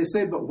 Yeah, they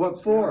say, but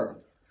what for?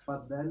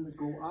 But then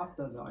go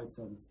after the eye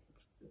sense.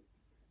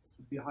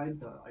 Behind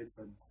the eye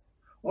sense.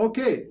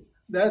 Okay,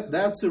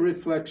 that's a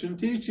reflection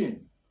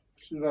teaching.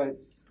 Should I?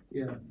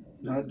 Yeah.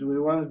 Do we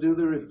want to do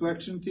the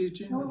reflection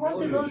teaching? We want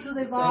to go to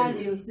the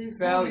values. This is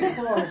so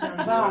important.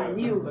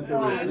 Values.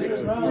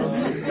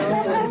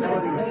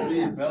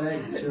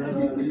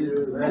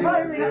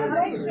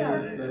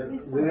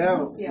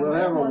 We'll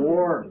have a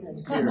war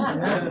here.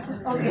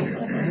 Okay.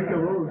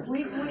 We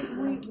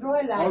draw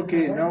a line.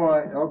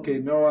 Okay,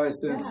 no eye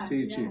sense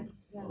teaching.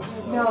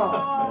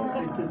 No.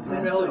 It's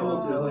a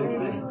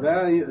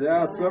Value.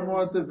 Now, some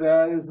want the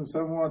values and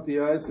some want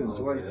the eye sense.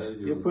 Well,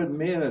 you're putting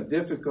me in a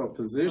difficult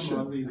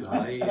position.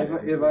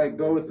 If I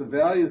go with the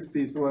values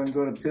people, I'm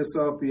going to piss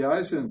off the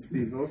eye sense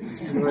people.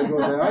 If I go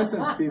with the eye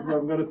sense people,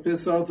 I'm going to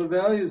piss off the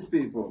values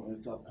people.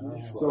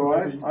 So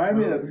I'm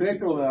in a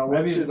pickle now.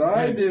 What should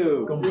I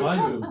do?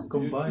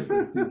 Combine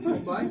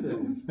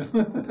them.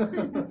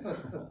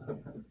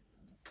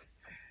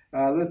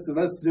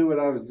 Let's do what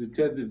I was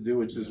intended to do,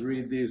 which is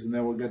read these, and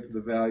then we'll get to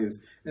the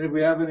values. And if we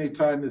have any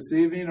time this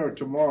evening or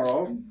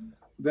tomorrow,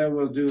 then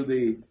we'll do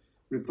the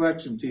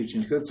reflection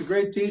teaching, because it's a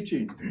great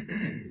teaching.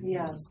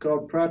 Yes. It's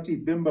called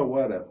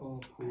Pratibimbavada.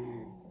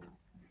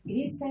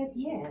 He said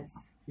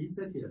yes. He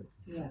said yes.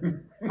 Yeah.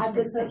 At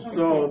the certain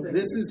So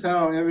this is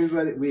how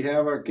we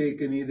have our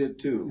cake and eat it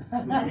too.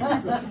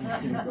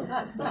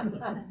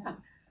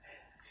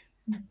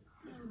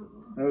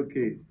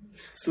 Okay,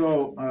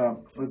 so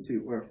let's see,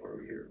 where are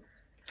we here?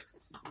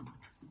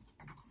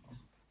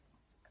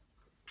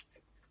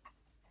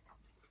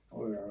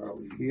 Where are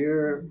we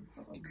here?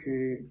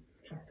 Okay.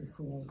 Chapter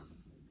 4.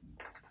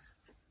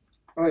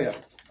 Oh yeah,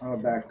 I'll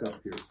back up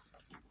here.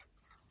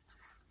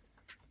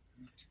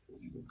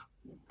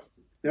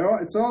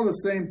 It's all the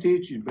same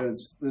teaching, but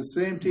it's the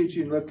same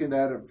teaching looking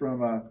at it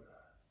from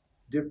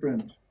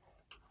different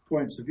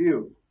points of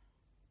view.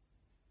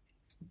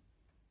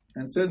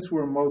 And since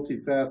we're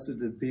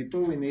multifaceted people,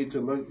 we need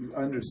to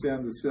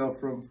understand the self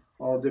from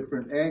all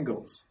different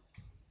angles.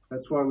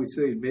 That's why we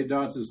say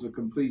Vedanta is a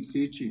complete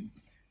teaching.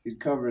 It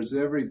covers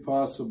every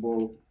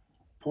possible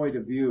point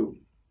of view.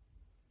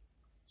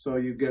 So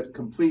you get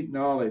complete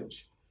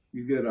knowledge.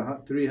 You get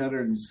a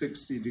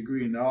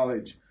 360-degree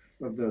knowledge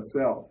of the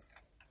self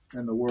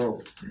and the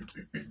world.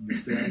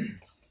 Understand?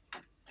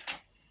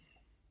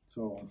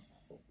 So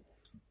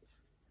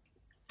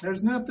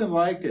there's nothing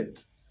like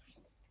it.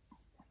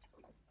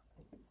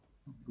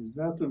 There's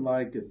nothing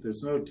like it.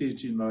 There's no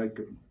teaching like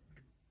it.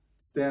 It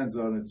stands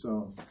on its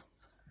own.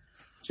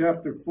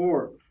 Chapter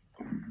 4,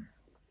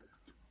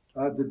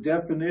 the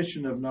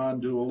definition of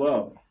non-dual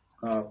love.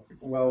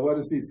 Well, what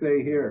does he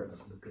say here?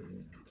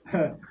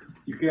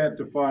 You can't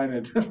define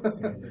it.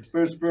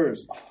 First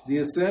verse. The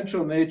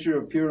essential nature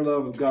of pure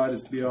love of God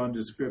is beyond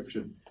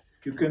description.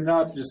 You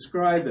cannot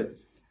describe it.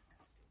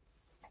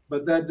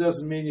 But that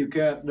doesn't mean you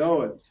can't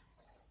know it.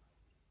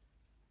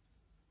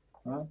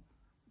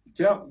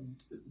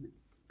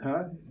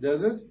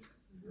 Does it?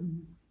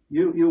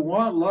 You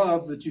want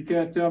love, but you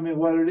can't tell me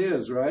what it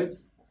is, right?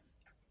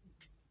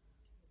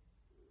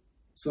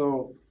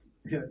 So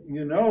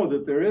you know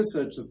that there is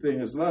such a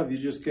thing as love. You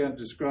just can't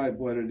describe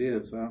what it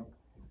is, huh?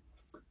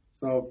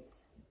 So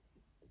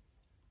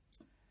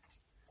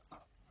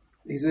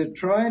he said,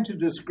 trying to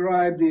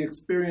describe the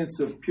experience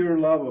of pure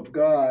love of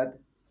God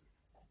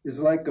is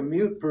like a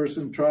mute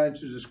person trying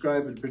to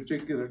describe a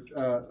particular,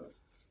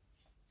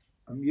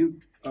 a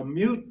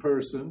mute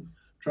person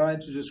trying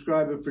to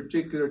describe a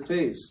particular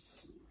taste.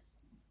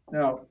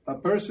 Now, a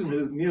person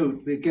who's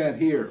mute, they can't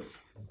hear,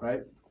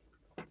 right?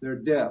 They're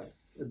deaf,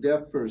 a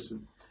deaf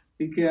person.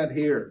 He can't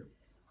hear.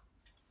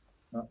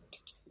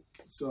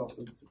 So,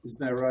 isn't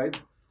that right?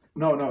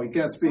 No, he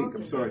can't speak.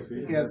 I'm sorry.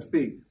 He can't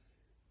speak.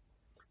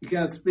 He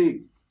can't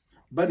speak.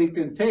 But he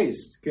can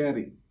taste, can't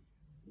he?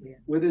 Yeah.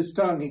 With his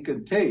tongue, he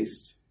can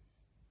taste.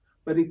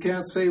 But he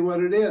can't say what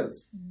it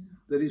is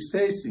that he's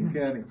tasting,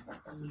 can he?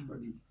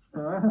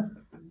 Huh?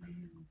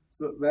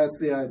 So that's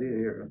the idea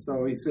here.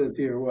 So he says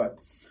here what?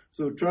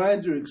 So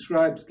trying to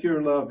describe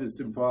pure love is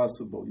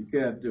impossible. You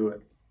can't do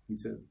it, he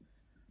said.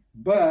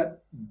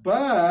 But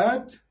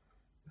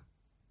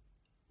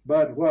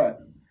what?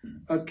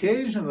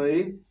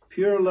 Occasionally,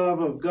 pure love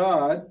of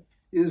God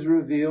is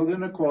revealed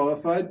in a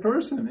qualified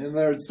person. And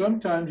there,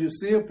 sometimes you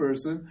see a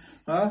person,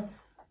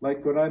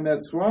 like when I met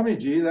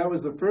Swamiji, that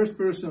was the first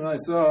person I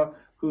saw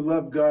who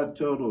loved God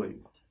totally.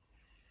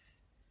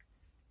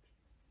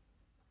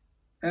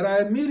 And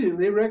I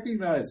immediately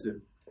recognized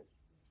it.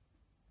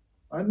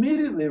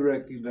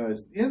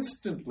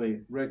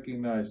 Instantly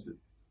recognized it.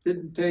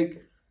 Didn't take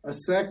a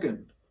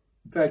second.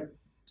 In fact,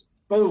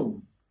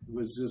 boom, it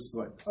was just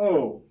like,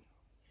 oh,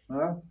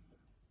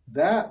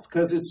 that's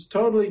because it's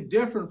totally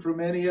different from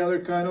any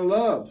other kind of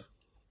love.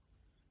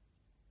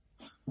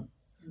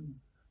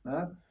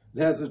 It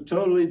has a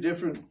totally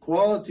different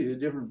quality, a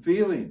different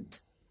feeling.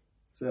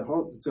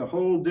 It's a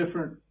whole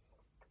different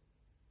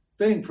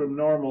thing from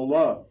normal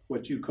love.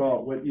 What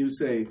you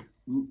say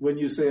when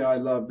you say I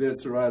love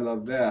this or I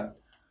love that.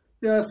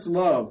 Yeah, that's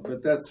love,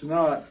 but that's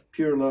not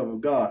pure love of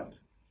God.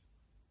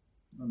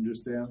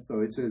 Understand?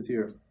 So it says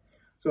here.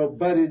 So,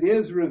 but it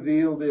is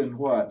revealed in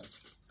what?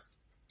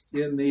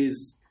 In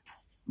these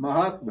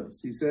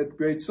Mahatmas. He said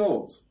great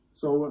souls.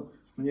 So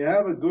when you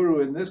have a guru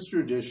in this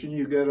tradition,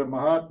 you get a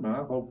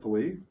Mahatma,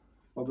 hopefully.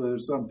 Although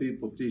there's some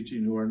people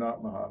teaching who are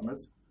not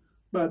Mahatmas.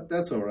 But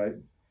that's all right.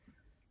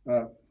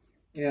 But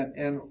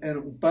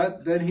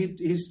then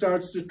he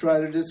starts to try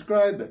to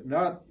describe it,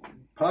 not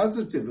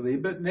positively,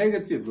 but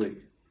negatively.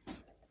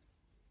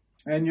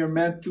 And you're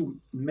meant to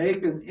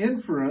make an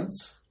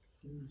inference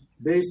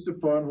based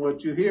upon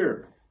what you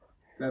hear.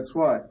 That's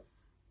why.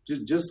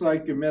 Just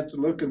like you're meant to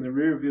look in the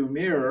rearview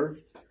mirror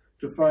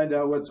to find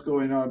out what's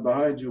going on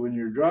behind you when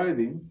you're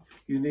driving,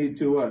 you need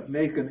to what?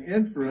 Make an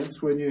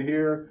inference when you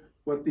hear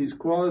what these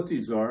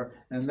qualities are,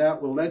 and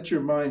that will let your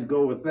mind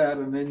go with that,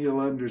 and then you'll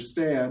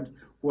understand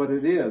what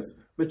it is.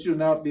 But you'll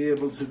not be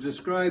able to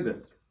describe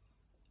it.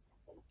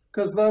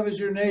 Because love is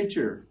your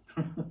nature.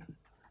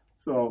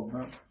 So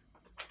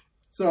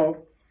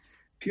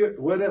pure,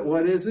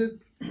 what is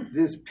it?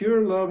 This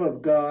pure love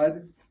of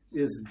God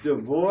is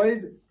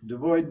devoid.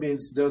 Devoid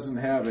means doesn't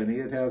have any.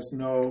 It has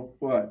no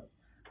what?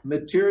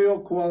 Material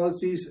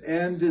qualities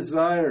and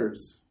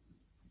desires.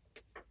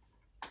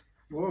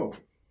 Whoa.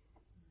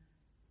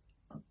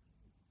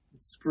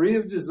 It's free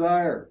of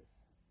desire.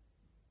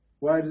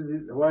 Why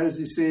does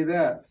he say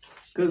that?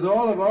 Because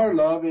all of our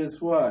love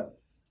is what?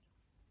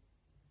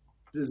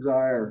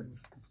 Desire.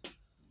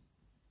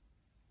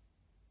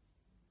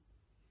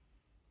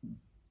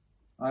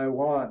 I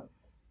want.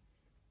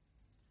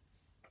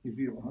 If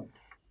you want.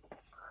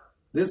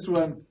 This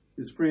one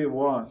is free of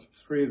want.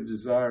 It's free of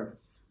desire.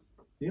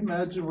 Can you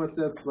imagine what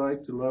that's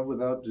like to love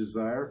without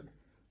desire?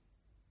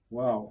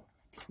 Wow.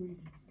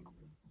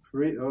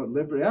 Free. Oh,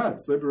 yeah,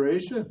 it's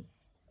liberation.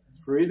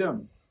 It's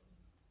freedom.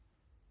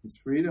 It's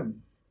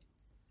freedom.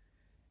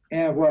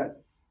 And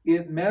what?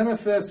 It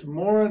manifests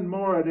more and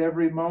more at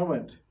every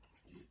moment.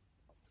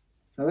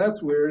 Now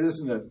that's weird,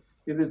 isn't it?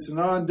 If it's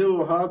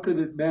non-dual, how could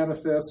it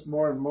manifest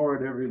more and more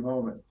at every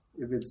moment?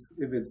 If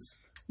it's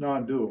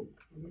non-dual.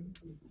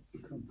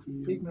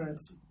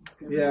 Ignorance.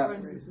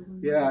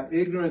 Yeah,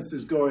 ignorance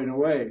is going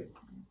away.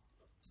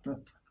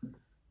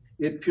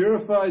 It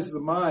purifies the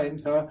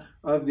mind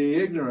of the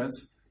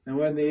ignorance, and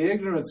when the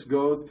ignorance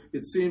goes,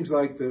 it seems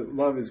like the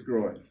love is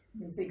growing.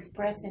 It's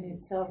expressing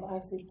itself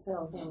as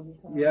itself all the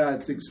time. Yeah,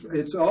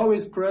 it's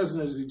always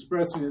present. It's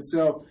expressing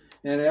itself,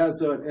 and as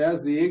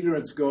the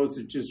ignorance goes,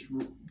 it just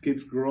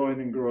keeps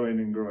growing and growing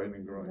and growing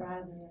and growing.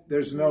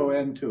 There's no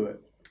end to it.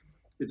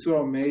 It's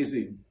so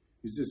amazing.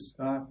 It's just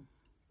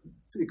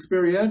it's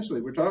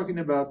experientially. We're talking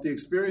about the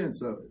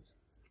experience of it.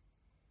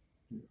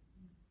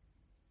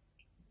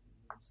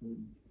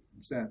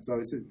 So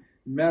he said, it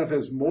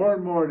manifests more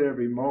and more at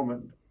every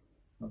moment.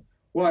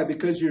 Why?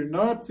 Because you're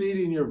not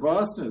feeding your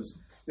vasanas.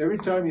 Every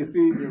time you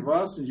feed your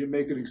vasanas, you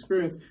make an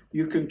experience,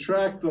 you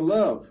contract the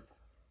love.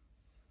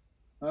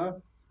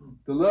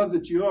 The love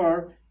that you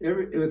are,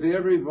 with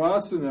every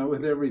vasana,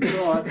 with every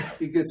thought,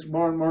 it gets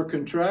more and more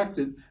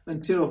contracted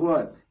until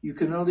what? You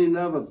can only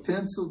love a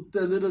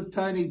little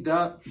tiny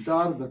dot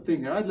of a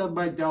thing. I love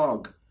my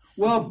dog.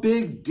 Well,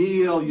 big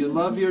deal. You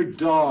love your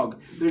dog.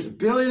 There's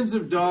billions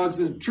of dogs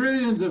and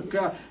trillions of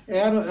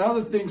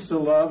other things to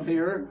love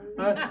here,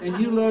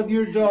 and you love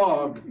your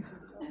dog.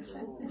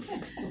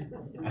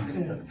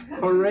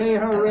 Hooray,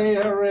 hooray,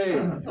 hooray.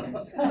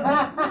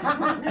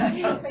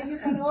 You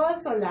can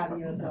also love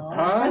your dog.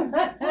 Huh?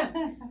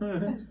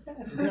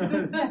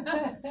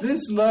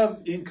 This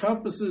love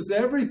encompasses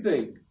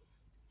everything.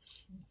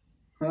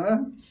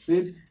 Huh?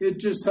 It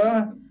just,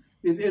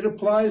 it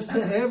applies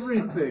to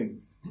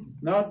everything.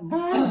 Not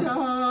my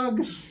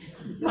dog,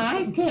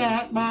 my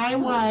cat, my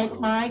wife,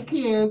 my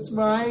kids,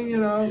 my,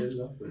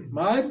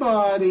 my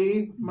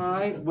body,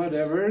 my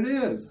whatever it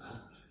is.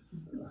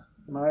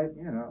 My,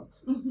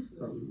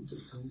 So,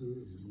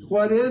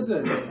 what is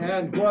it?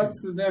 And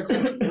what's the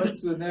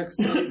next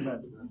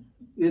statement?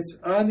 It's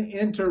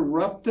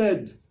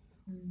uninterrupted.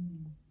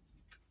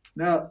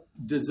 Now,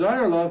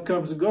 desire love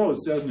comes and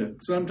goes, doesn't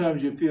it?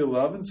 Sometimes you feel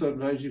love and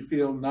sometimes you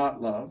feel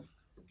not love.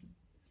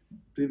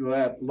 People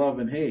have love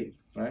and hate,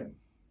 right?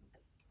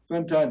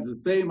 Sometimes the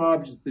same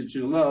object that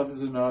you love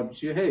is an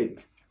object you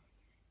hate.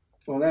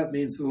 Well, that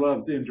means the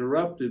love's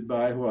interrupted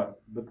by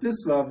what? But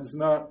this love is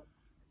not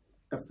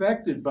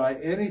affected by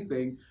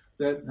anything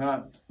that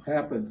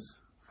happens.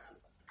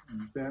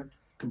 Okay?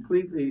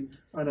 Completely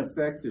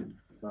unaffected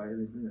by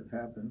anything that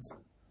happens.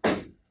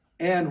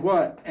 And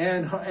what?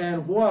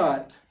 And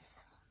what?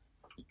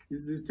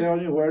 This is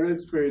telling you where to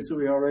experience it.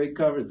 We already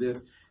covered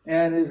this.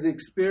 And is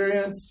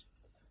experienced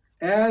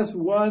as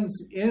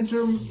one's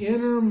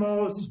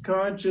innermost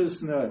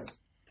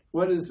consciousness.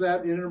 What is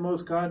that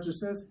innermost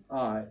consciousness?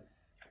 I.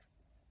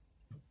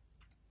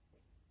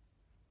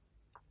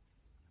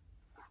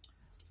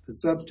 The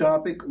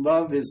subtopic,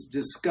 love is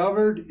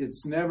discovered,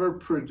 it's never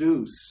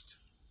produced.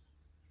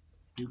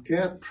 You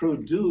can't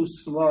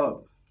produce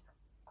love.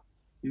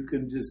 You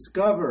can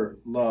discover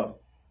love,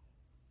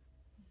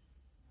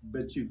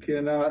 but you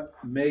cannot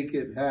make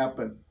it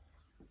happen.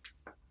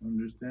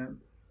 Understand?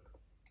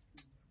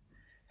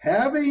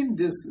 Then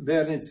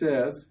it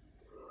says,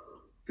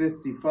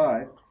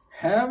 55,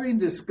 having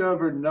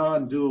discovered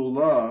non-dual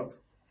love,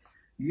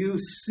 you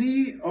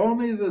see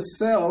only the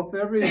self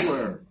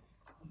everywhere.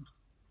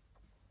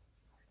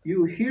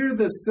 You hear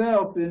the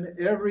self in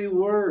every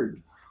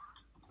word.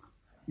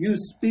 You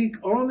speak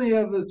only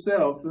of the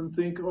self and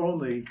think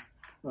only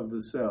of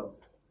the self.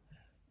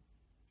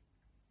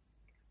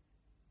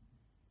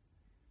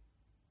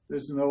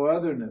 There's no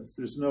otherness.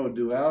 There's no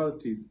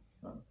duality.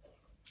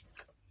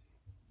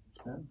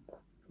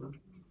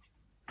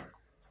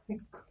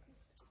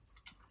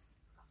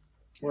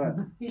 What?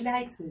 He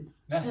likes it.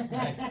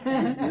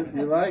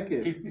 You like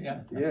it?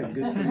 Yeah. Yeah,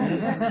 good for you.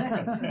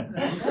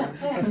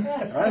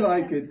 I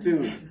like it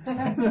too.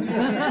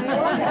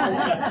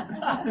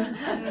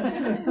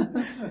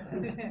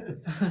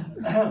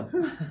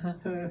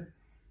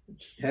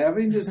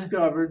 Having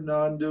discovered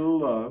non-dual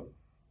love,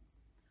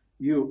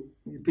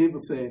 people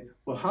say,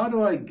 well, how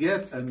do I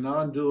get a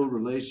non-dual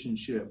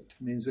relationship?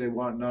 It means they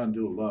want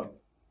non-dual love.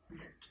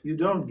 You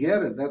don't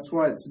get it. That's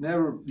why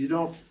you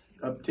don't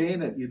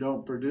obtain it, you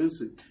don't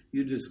produce it,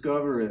 you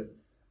discover it.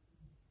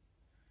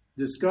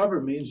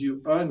 Discover means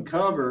you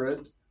uncover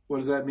it. What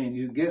does that mean?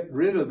 You get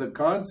rid of the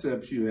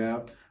concepts you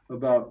have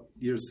about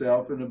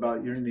yourself and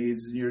about your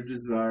needs and your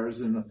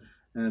desires and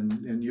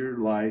your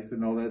life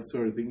and all that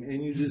sort of thing,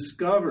 and you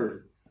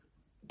discover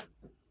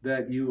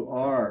that you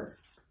are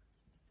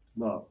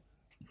love.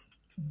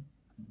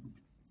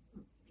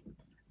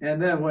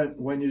 And then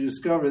when you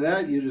discover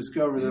that, you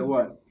discover that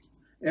what?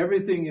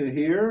 Everything you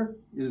hear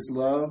is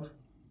love.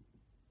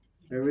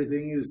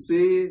 Everything you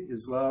see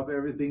is love.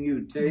 Everything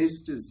you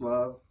taste is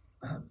love.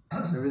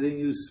 Everything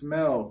you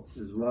smell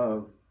is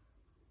love.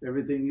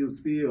 Everything you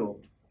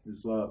feel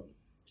is love.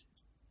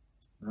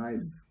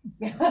 Nice.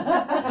 I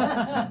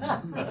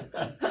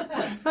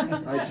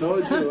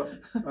told you,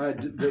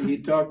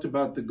 he talked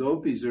about the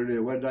gopis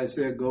earlier. What did I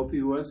say a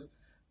gopi was?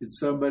 It's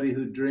somebody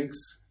who drinks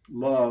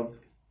love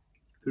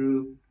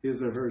through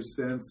his or her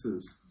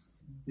senses.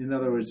 In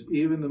other words,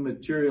 even the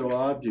material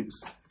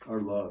objects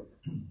are love.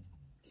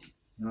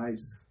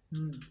 Nice.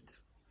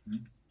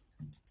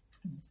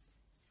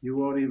 You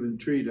won't even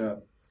treat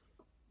a,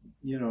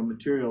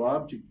 material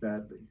object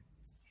badly.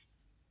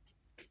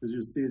 Because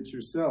you'll see it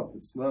yourself.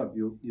 It's love.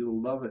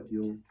 You'll love it.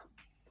 You'll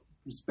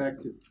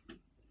respect it.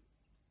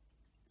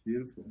 It's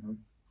beautiful, huh?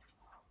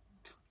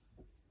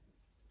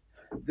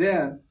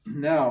 Then,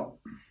 now,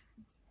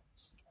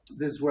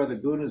 this is where the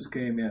gunas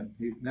came in.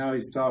 Now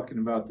he's talking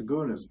about the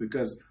gunas.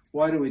 Because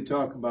why do we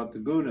talk about the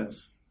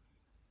gunas?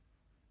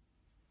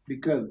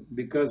 Because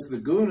the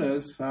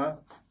gunas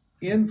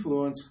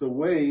influence the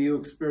way you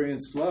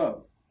experience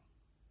love.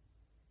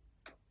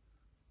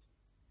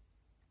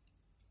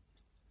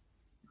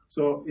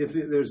 So if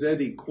there's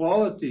any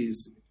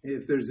qualities,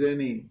 if there's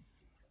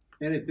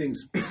anything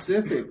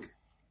specific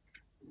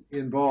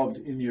involved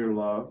in your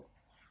love,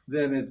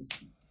 then it's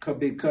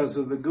because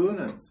of the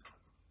gunas.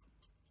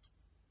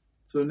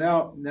 So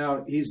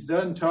now he's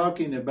done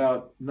talking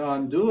about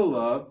non-dual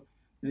love,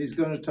 and he's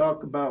going to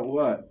talk about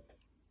what?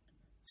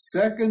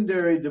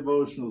 Secondary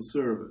devotional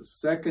service,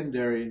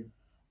 secondary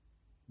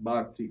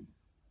bhakti,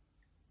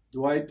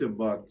 Dvaita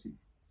bhakti.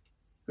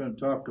 We're going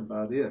to talk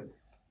about it.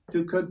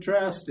 To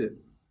contrast it,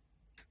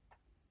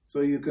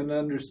 so you can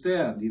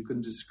understand, you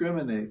can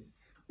discriminate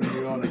in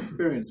your own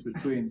experience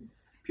between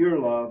pure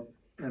love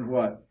and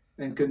what?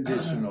 And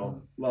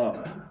conditional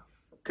love.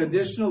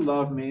 Conditional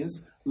love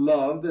means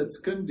love that's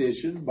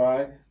conditioned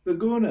by the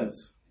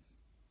gunas.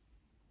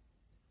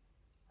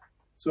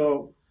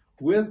 So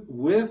with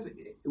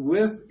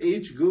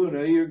each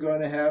guna, you're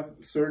going to have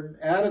certain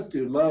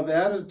attitude, love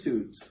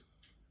attitudes.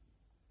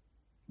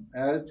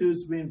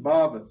 Attitudes mean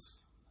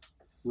bhavas.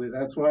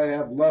 That's why I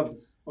have love.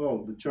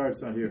 Oh, the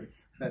chart's not here.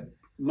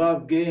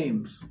 Love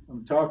games.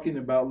 I'm talking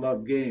about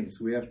love games.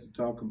 We have to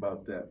talk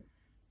about that.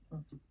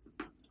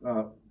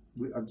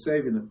 I'm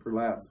saving it for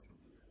last.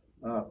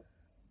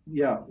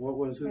 Yeah, what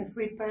was it? A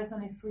free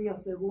person is free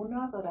of the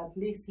gunas, or at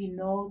least he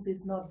knows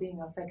he's not being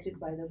affected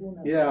by the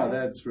gunas. Yeah, right?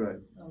 that's right.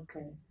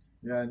 Okay.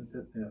 Yeah.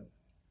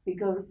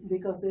 Because the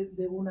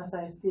gunas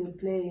are still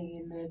playing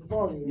in the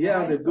body.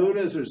 Yeah, right? the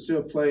gunas are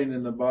still playing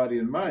in the body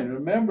and mind.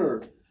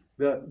 Remember,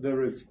 the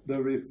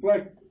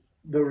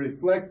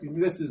reflecting.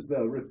 This is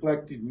the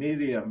reflected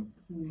medium,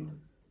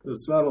 the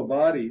subtle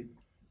body.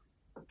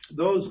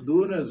 Those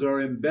gunas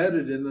are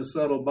embedded in the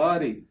subtle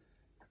body.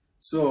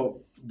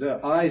 So the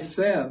eye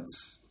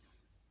sense,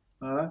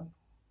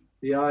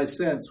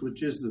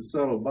 which is the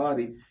subtle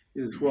body,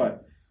 is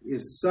what?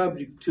 Is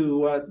subject to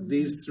what?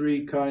 These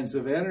three kinds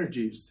of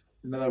energies.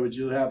 In other words,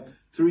 you have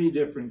three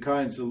different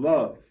kinds of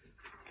love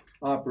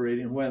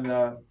operating when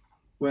the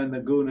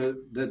guna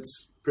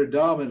that's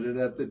predominant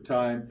at the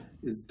time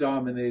is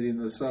dominating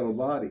the subtle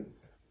body.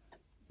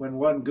 When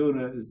one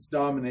guna is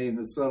dominating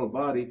the subtle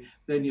body,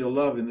 then you'll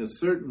love in a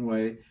certain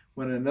way.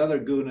 When another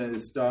guna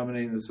is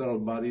dominating the subtle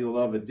body, you'll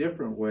love a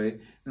different way.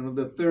 And when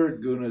the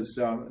third guna is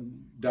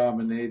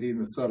dominating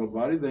the subtle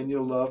body, then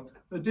you'll love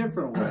a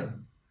different way.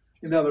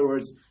 In other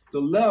words, the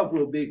love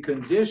will be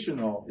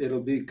conditional.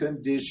 It'll be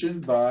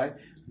conditioned by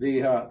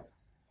the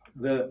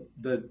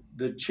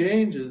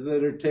changes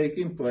that are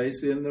taking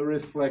place in the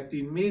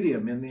reflecting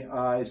medium, in the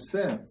eye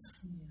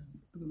sense.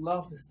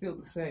 Love is still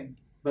the same.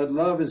 But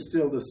love is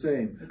still the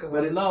same. Because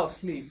but I love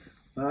sleep.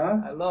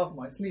 Huh? I love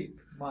my sleep.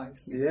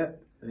 Yeah.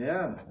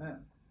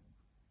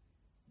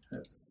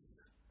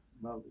 That's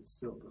love is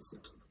still the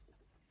same.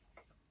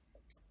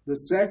 The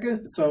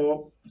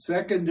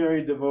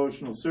secondary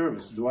devotional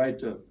service,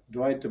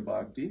 Dvaita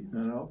Bhakti,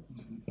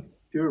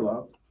 pure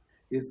love,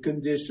 is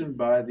conditioned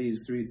by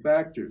these three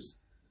factors.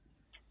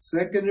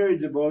 Secondary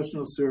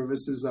devotional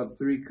service is of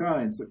three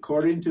kinds,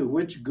 according to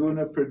which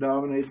guna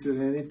predominates at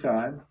any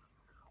time,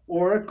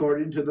 or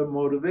according to the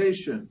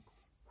motivation.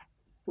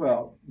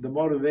 Well, the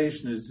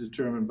motivation is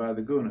determined by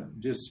the guna.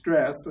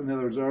 Distress, in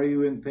other words, are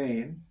you in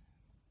pain?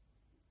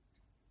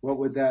 What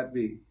would that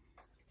be?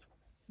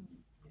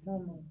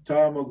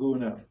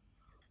 Tamoguna,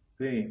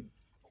 pain,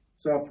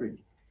 suffering.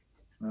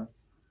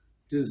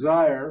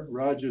 Desire,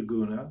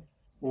 Rajaguna,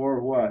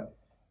 or what?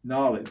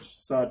 Knowledge,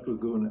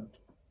 Sattvaguna,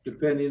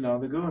 depending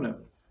on the guna.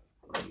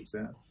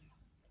 Understand?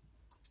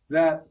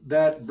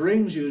 That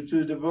brings you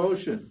to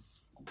devotion.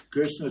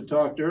 Krishna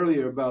talked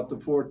earlier about the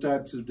four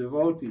types of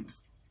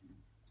devotees.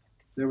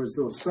 There was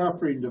the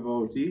suffering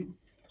devotee,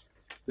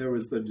 there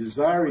was the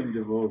desiring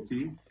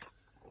devotee,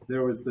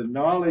 there was the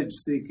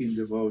knowledge-seeking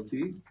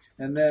devotee,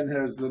 and then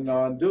there's the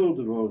non-dual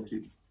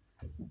devotee.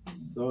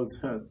 Those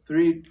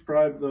three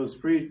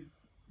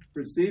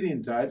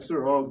preceding types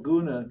are all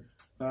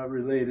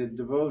guna-related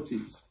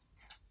devotees.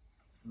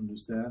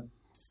 Understand?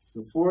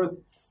 The fourth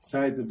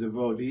type of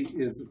devotee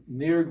is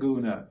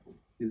nirguna.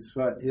 His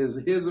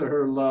or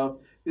her love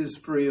is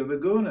free of the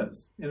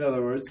gunas. In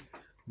other words,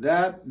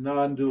 that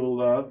non-dual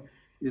love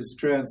is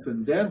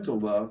transcendental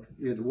love.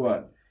 It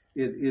what?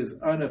 It is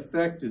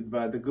unaffected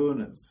by the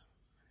gunas.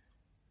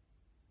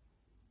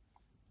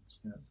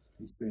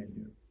 He's saying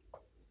here.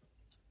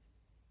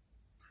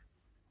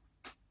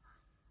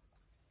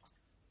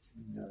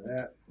 Now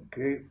that,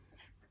 okay.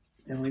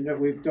 And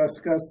we've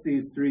discussed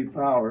these three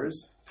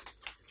powers.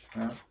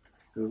 Because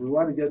we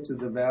want to get to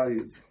the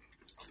values.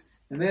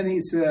 And then he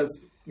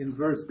says in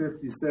verse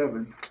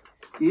 57,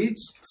 each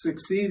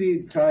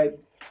succeeding type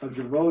of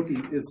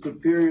devotee is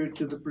superior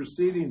to the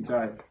preceding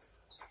type.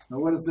 Now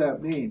what does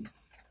that mean?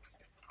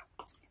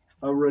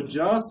 A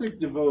Rajasic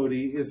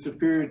devotee is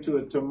superior to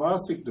a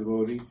Tamasic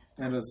devotee,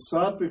 and a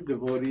Sattvic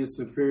devotee is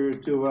superior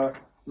to a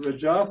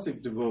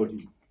Rajasic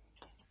devotee.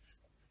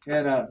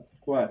 And a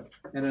what?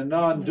 And a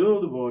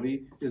non-dual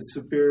devotee is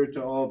superior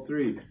to all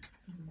three.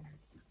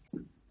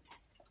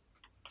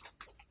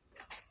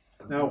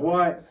 Now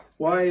why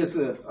is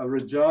a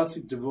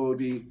Rajasic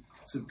devotee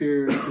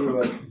superior to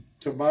a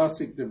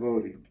Tamasic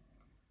devotee?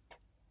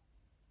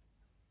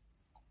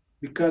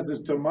 Because a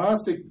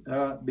Tamasic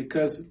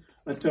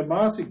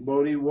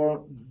devotee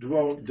won't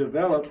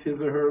develop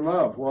his or her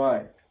love.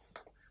 Why?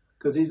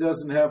 Because he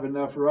doesn't have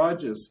enough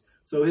rajas.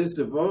 So his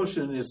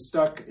devotion is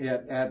stuck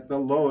at the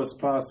lowest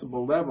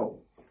possible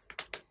level.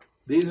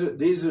 These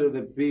are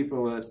the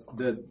people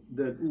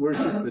that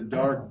worship the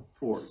dark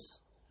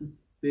force.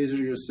 These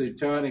are your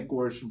satanic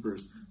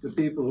worshipers, the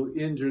people who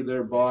injure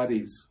their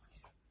bodies,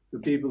 the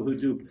people who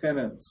do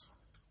penance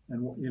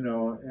and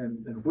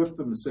whip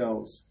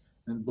themselves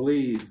and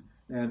bleed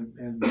and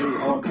do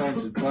all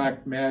kinds of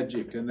black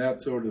magic and that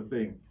sort of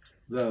thing.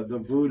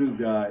 The voodoo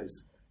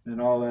guys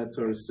and all that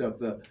sort of stuff.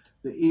 The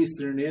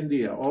Eastern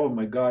India. Oh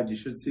my God, you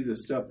should see the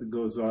stuff that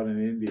goes on in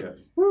India.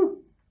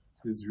 Woo!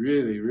 It's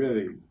really,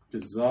 really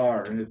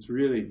bizarre, and it's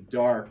really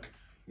dark,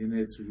 and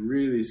it's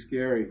really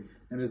scary,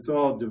 and it's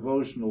all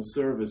devotional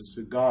service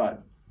to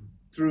God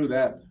through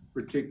that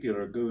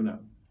particular guna.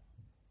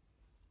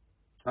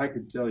 I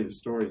could tell you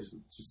stories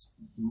that just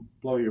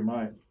blow your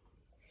mind.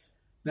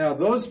 Now,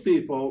 those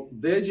people,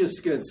 they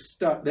just get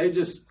stuck. They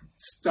just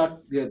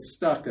get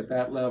stuck at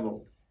that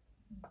level.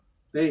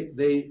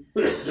 They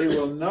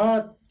will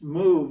not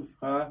move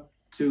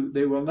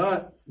they will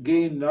not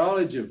gain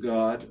knowledge of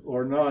God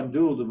or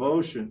non-dual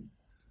devotion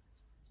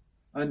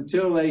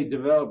until they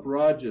develop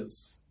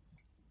rajas.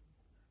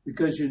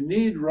 Because you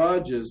need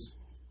rajas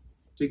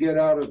to get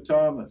out of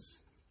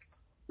tamas.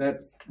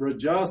 That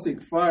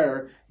rajasic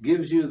fire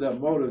gives you the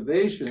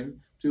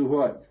motivation to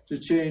what? To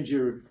change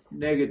your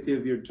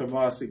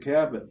tamasic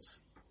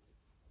habits.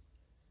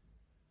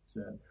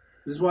 So,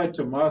 this is why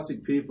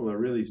tamasic people are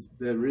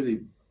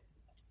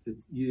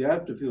you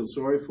have to feel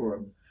sorry for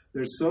them.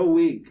 They're so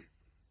weak.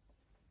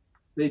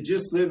 They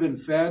just live in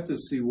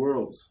fantasy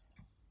worlds.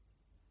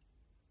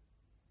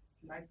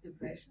 Like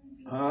depression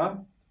people? Huh?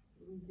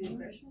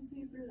 Depression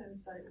people and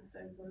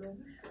psychological.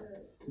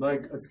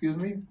 Like, excuse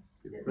me?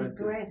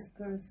 Depressed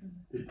person.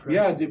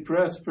 Yeah,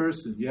 depressed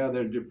person. Yeah,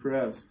 they're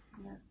depressed.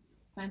 Yeah.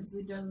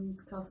 Fantasy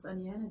doesn't cost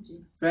any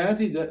energy.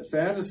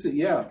 Fantasy,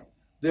 yeah.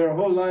 Their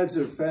whole lives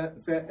are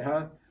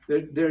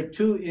They're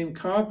too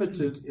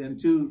incompetent and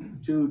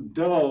too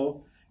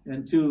dull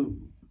and too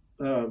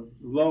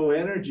low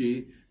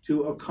energy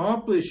to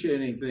accomplish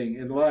anything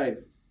in life.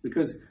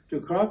 Because to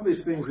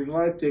accomplish things in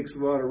life takes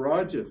a lot of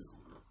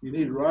rajas. You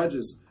need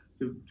rajas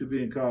to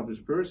be an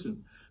accomplished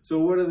person. So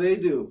what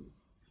do?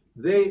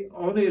 They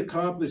only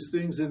accomplish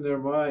things in their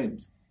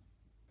mind.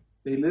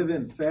 They live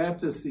in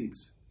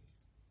fantasies.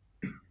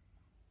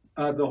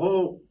 The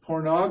whole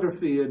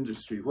pornography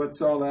industry,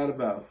 what's all that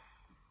about?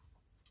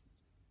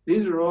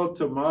 These are all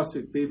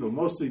tamasic people,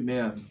 mostly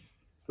men,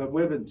 but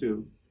women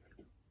too.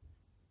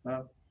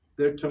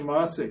 They're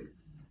tamasic.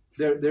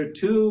 They're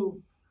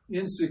too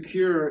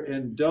insecure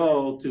and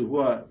dull to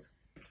what?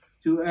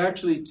 To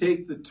actually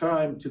take the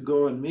time to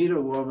go and meet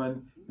a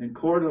woman and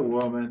court a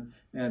woman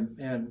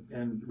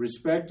and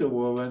respect a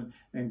woman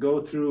and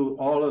go through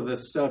all of the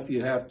stuff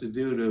you have to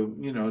do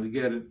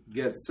to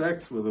get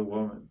sex with a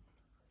woman.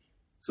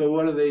 So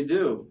what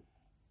do?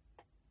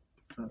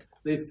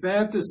 They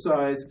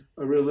fantasize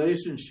a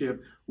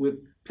relationship with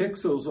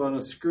pixels on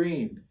a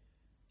screen.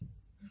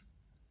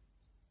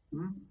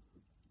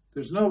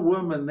 There's no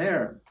woman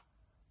there.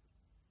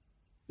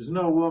 There's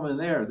no woman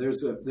there.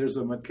 There's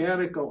a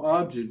mechanical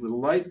object with a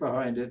light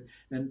behind it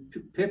and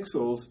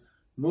pixels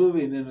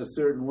moving in a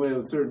certain way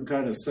with certain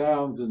kind of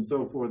sounds and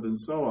so forth and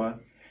so on.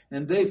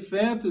 And they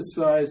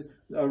fantasize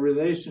a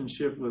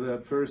relationship with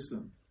that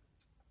person.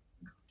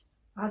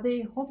 Are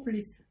they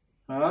hopeless?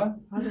 Huh?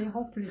 Are they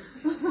hopeless?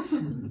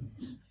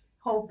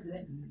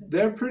 Hopeless.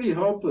 They're pretty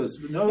hopeless.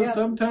 But no, yeah.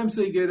 Sometimes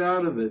they get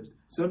out of it.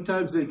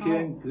 Sometimes they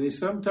can. They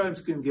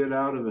sometimes can get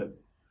out of it,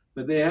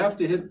 but they have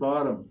to hit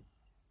bottom.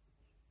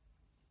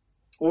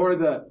 Or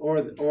the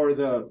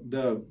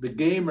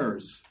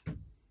gamers.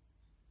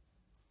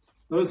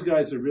 Those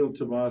guys are real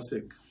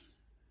tamasic.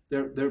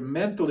 They're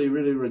mentally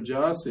really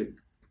rajasic,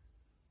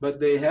 but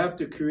they have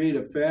to create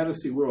a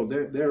fantasy world.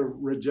 They're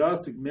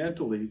rajasic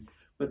mentally,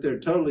 but they're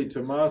totally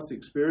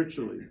tamasic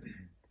spiritually.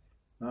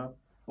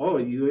 Oh,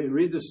 you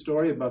read the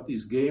story about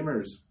these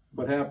gamers,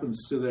 what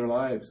happens to their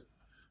lives.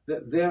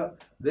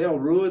 They'll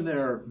ruin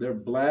their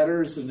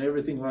bladders and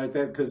everything like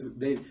that because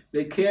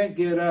they can't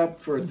get up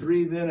for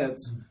 3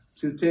 minutes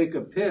to take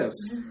a piss.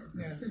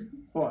 Yeah.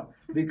 Why?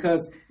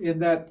 Because in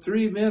that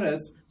 3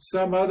 minutes,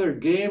 some other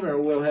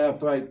gamer will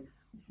have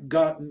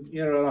gotten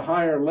a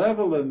higher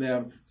level than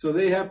them, so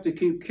they have to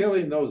keep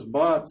killing those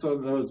bots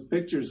on those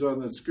pictures on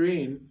the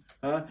screen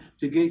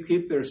to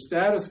keep their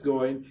status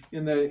going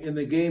in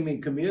the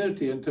gaming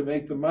community and to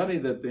make the money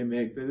that they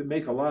make. They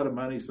make a lot of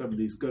money, some of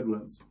these good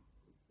ones.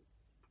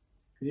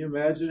 Can you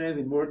imagine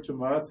anything more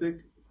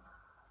tamasic?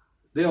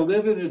 They'll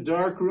live in a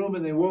dark room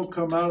and they won't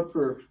come out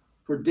for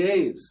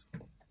days.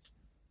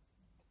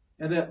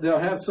 And they'll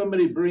have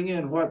somebody bring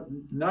in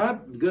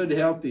not good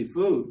healthy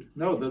food.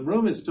 No, the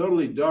room is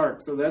totally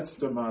dark, so that's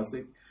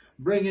tamasic.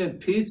 Bring in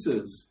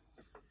pizzas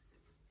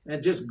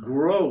and just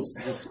gross,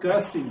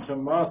 disgusting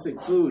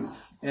tamasic food.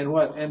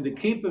 And to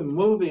keep them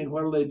moving,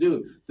 what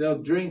do?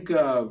 They'll drink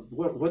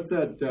what's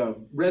that?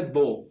 Red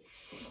Bull.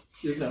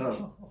 Isn't it?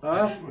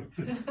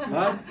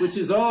 Which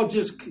is all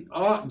just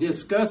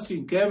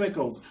disgusting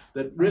chemicals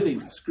that really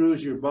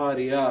screws your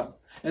body up.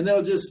 And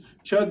they'll just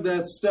chug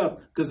that stuff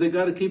because they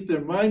got to keep their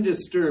mind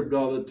disturbed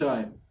all the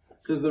time.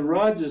 Because the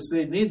Rajas,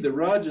 they need the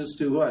Rajas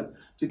to what?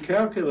 To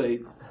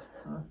calculate.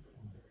 Huh?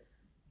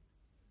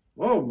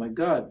 Oh my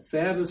God,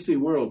 fantasy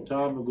world,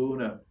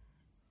 Tamaguna.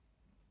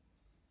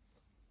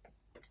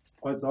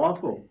 Oh, it's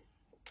awful.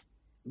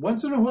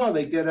 Once in a while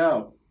they get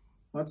out.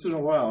 Once in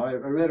a while. I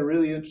read a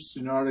really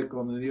interesting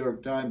article in the New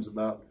York Times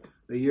about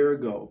a year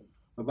ago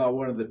about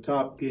one of the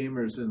top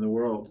gamers in the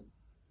world.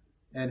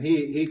 And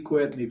he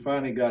quit and he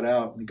finally got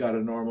out and he got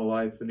a normal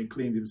life and he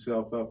cleaned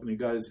himself up and he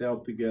got his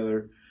health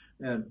together.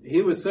 And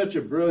he was such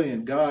a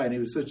brilliant guy and he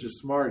was such a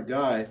smart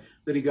guy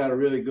that he got a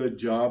really good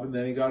job and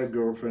then he got a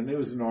girlfriend. It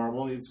was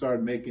normal. He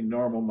started making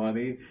normal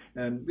money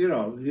and, you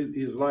know,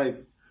 his life.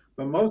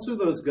 But most of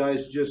those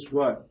guys just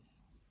what?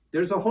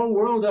 There's a whole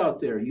world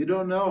out there. You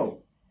don't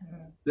know.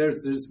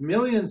 There's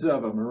millions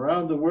of them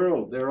around the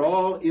world. They're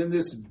all in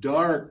this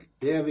dark,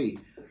 heavy,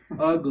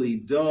 ugly,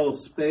 dull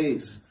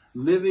space,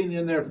 living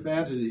in their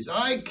fantasies.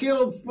 I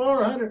killed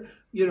 400.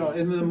 You know,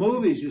 in the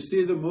movies, you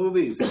see the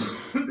movies.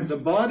 The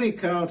body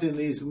count in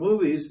these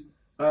movies,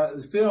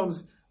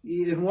 films,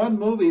 in one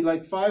movie,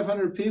 like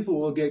 500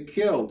 people will get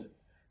killed.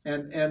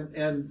 And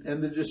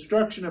the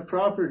destruction of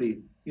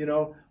property, you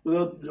know,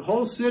 the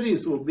whole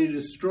cities will be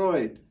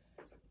destroyed.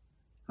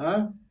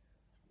 Huh?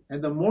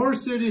 And the more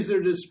cities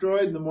are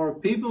destroyed, the more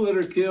people that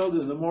are killed,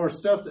 and the more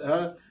stuff,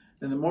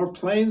 and the more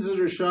planes that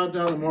are shot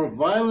down, the more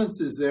violence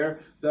is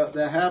there,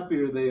 the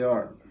happier they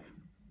are.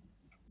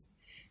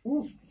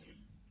 Ooh.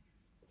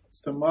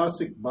 It's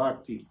tamasic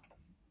bhakti.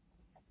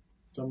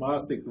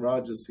 Tamasic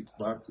rajasic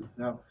bhakti.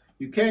 Now,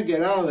 you can't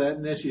get out of that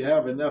unless you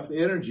have enough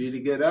energy to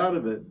get out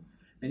of it.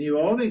 And you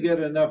only get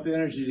enough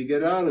energy to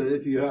get out of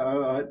it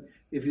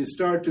if you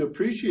start to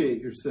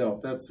appreciate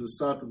yourself. That's the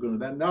sattva guna,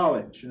 that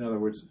knowledge, in other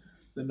words,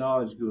 the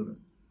knowledge guna.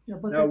 Yeah,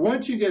 now,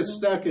 once you get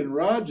stuck in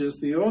rajas,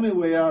 the only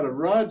way out of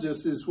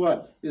rajas is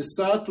what? Is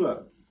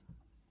sattva.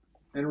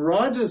 And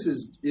rajas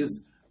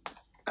is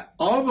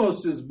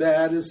almost as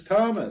bad as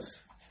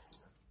tamas.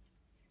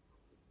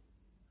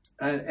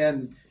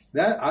 And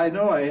that, I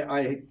know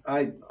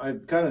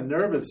I'm kind of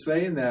nervous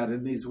saying that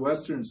in these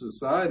Western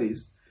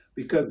societies,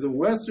 because the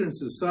Western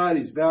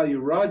societies value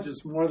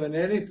rajas more than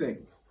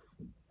anything.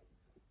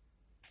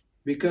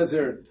 Because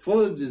they're full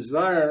of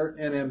desire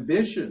and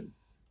ambition.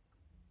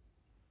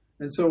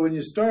 And so when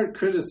you start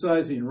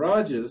criticizing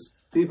rajas,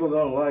 people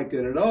don't like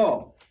it at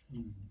all.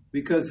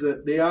 Because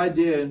the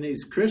idea in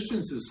these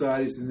Christian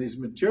societies, in these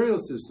material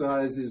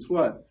societies, is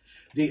what?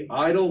 The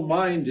idle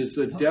mind is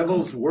the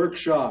devil's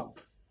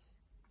workshop.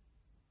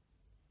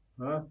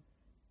 Huh?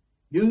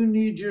 You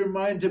need your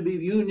mind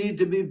you need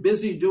to be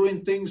busy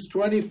doing things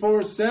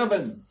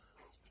 24/7,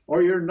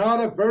 or you're not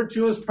a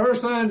virtuous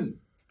person.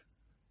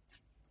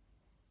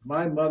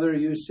 My mother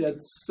used to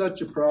have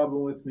such a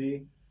problem with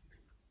me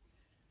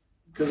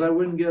because I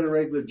wouldn't get a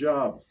regular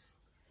job.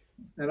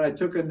 And I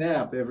took a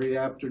nap every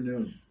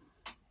afternoon.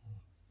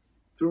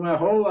 Through my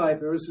whole life,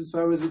 ever since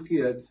I was a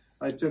kid,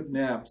 I took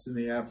naps in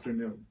the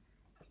afternoon.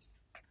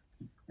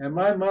 And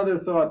my mother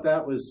thought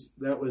that was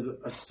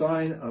a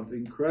sign of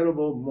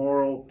incredible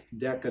moral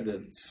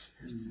decadence.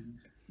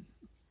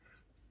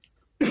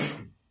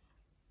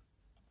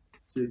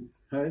 See,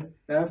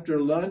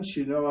 after lunch,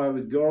 you know, I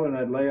would go and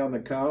I'd lay on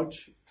the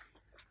couch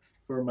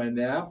for my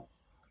nap.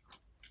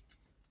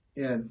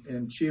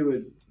 And she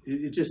would,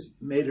 it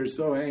just made her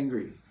so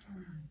angry.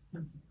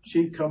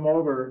 She'd come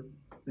over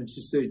and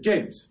she'd say,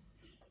 James,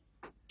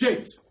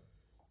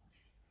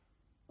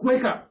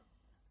 wake up.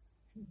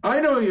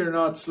 I know you're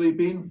not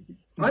sleeping.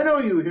 I know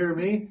you hear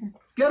me.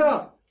 Get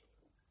up.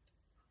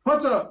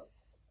 What's a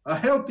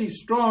healthy,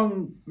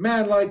 strong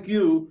man like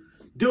you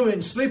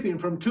doing sleeping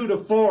from 2 to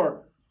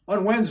 4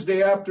 on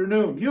Wednesday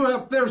afternoon?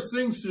 There's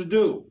things to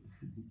do.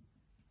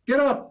 Get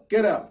up.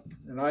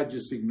 And I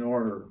just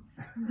ignore her.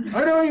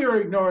 I know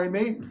you're ignoring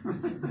me.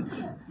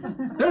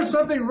 There's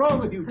something wrong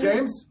with you,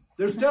 James.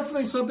 There's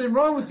definitely something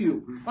wrong with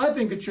you. I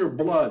think it's your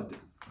blood.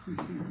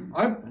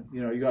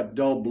 You got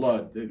dull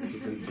blood.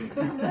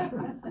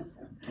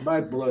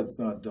 My blood's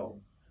not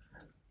dull.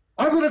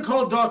 I'm going to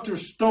call Dr.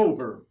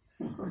 Stover.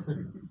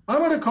 I'm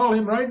going to call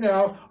him right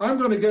now. I'm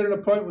going to get an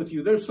appointment with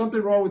you. There's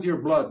something wrong with your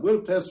blood.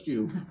 We'll test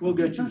you. We'll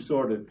get you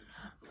sorted.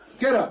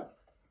 Get up.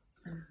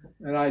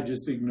 And I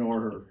just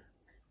ignore her.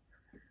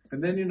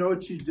 And then you know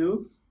what she'd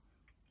do?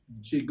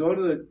 She'd go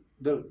to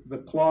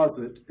the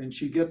closet and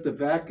she'd get the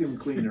vacuum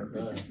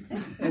cleaner.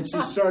 And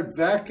she'd start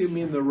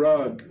vacuuming the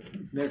rug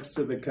next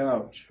to the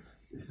couch.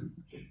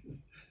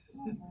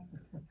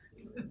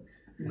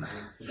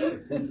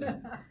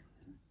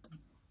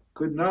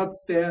 Could not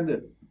stand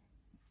it.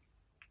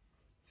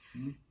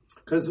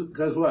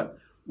 Because what?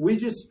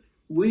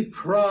 We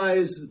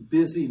prize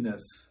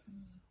busyness.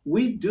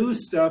 We do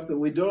stuff that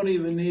we don't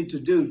even need to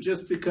do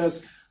just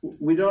because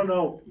we don't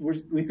know.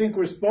 We think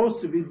we're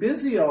supposed to be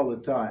busy all the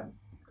time.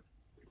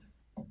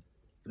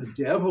 The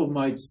devil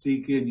might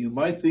sneak in. You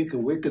might think a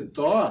wicked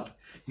thought.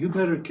 You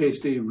better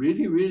stay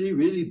really, really,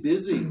 really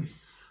busy.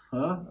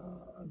 Huh?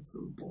 That's so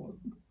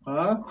important.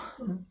 Huh?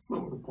 So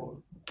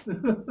important.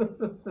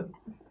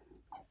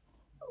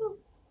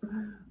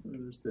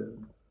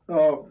 Understand.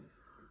 So,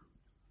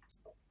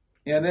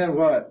 And then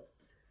what?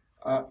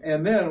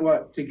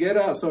 To get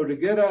out, to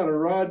get out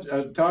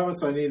of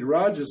Tamas, I need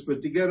Rajas,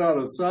 but to get out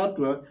of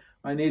Sattva,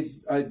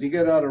 to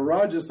get out of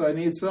Rajas, I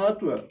need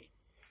Sattva.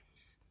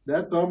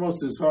 That's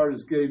almost as hard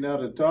as getting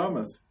out of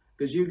Tamas,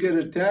 because you get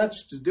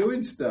attached to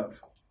doing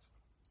stuff.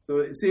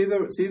 So see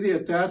the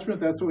attachment?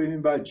 That's what we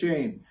mean by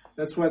chain.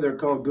 That's why they're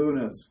called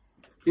gunas.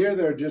 Here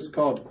they're just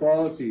called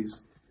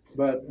qualities,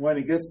 but when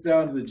it gets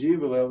down to the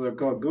jiva level, they're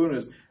called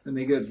gunas, and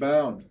they get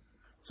bound.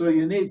 So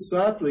you need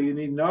sattva, you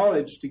need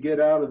knowledge to get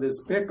out of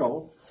this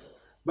pickle.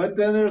 But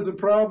then there's a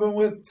problem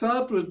with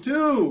sattva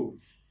too,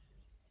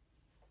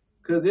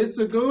 because it's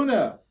a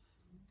guna.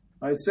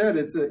 I said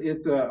it's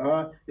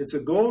a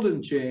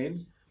golden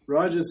chain.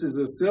 Rajas is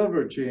a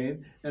silver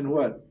chain, and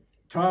what?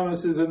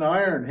 Tamas is an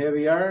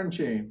heavy iron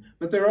chain.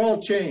 But they're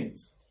all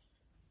chains.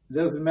 It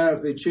doesn't matter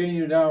if they chain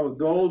you down with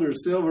gold or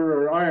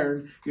silver or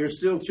iron. You're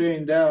still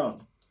chained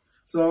down.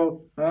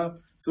 So now,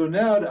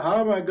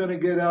 how am I going to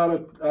get out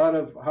of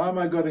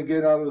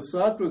the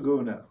sattva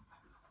guna?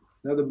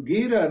 Now the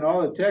Gita and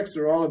all the texts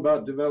are all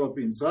about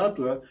developing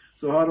sattva.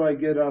 So how do I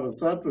get out of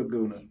sattva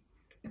guna?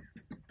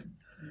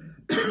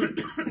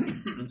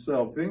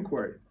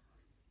 Self-inquiry.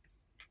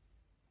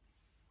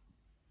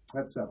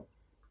 That's how.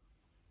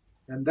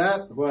 And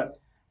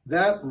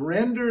that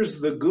renders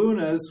the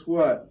gunas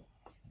what?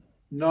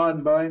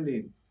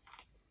 Non-binding.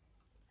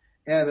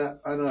 And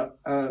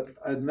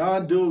a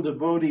non-dual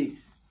devotee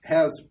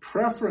has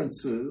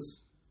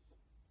preferences,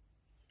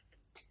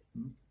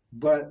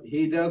 but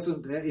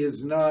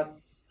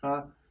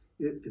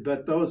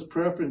but those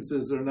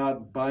preferences are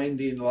not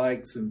binding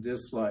likes and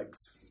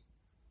dislikes.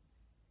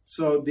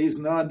 So these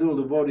non-dual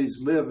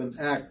devotees live and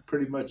act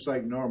pretty much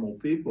like normal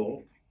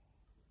people,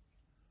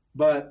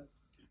 but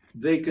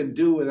they can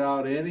do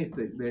without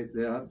anything. They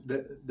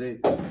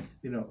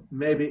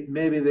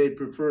maybe they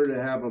prefer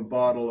to have a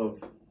bottle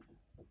of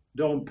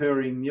Dom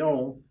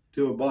Perignon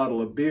to a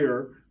bottle of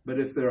beer. But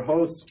if their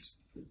host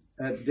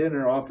at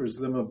dinner offers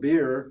them a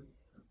beer,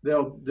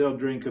 they'll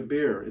drink a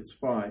beer. It's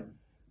fine.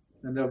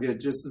 And they'll get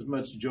just as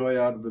much joy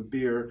out of a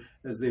beer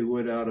as they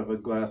would out of a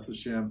glass of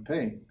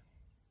champagne.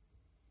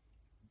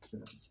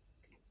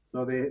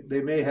 So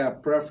they may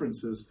have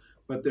preferences,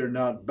 but they're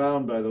not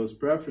bound by those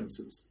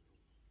preferences.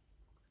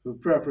 So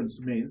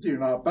preference means you're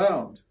not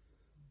bound.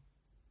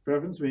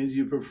 Preference means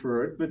you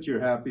prefer it, but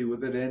you're happy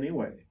with it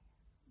anyway.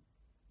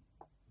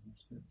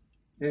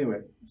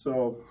 Anyway,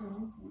 so...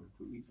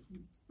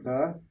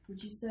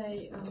 Would you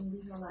say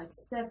these are like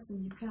steps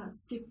and you cannot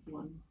skip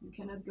one? You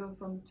cannot go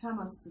from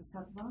tamas to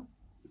sattva?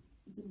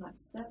 Is it like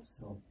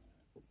steps? No.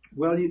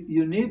 Well,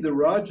 you need the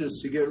rajas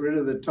to get rid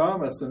of the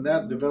tamas, and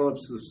that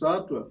develops the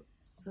sattva.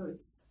 So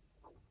it's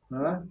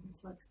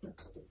like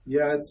steps.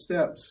 Yeah, it's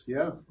steps,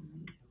 yeah.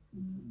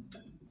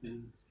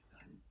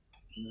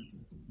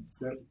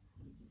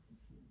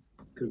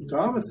 Because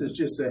tamas is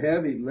just a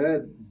heavy,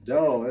 lead,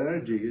 dull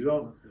energy. You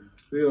don't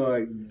feel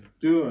like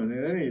doing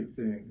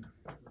anything.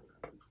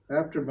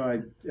 After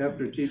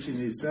teaching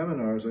these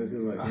seminars, I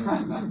feel like...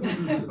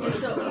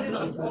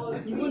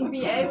 So you wouldn't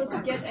be able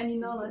to get any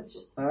knowledge.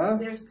 If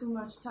there's too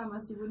much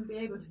tamas, you wouldn't be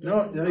able to get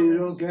any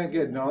knowledge. You can't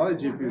get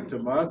knowledge if you're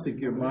tamasic.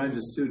 Your mind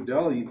is too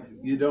dull.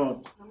 You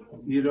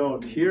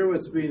don't hear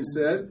what's being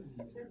said,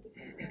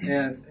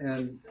 and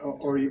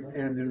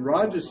in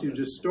rajas you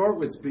distort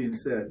what's being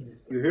said.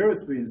 You hear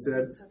what's being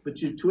said,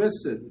 but you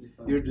twist it.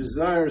 Your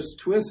desires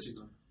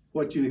twist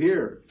what you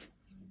hear.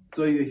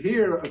 So you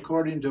hear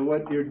according to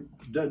what your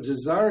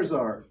desires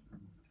are.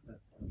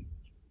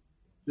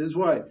 This is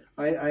why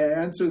I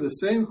answer the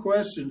same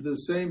question to the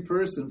same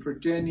person for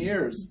 10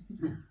 years.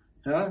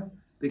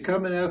 They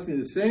come and ask me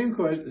the same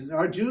question.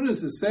 Arjuna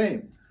is the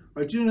same.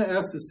 Arjuna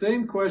asks the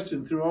same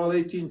question through all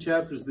 18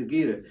 chapters of the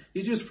Gita.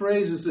 He just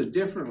phrases it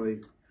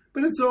differently.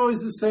 But it's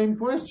always the same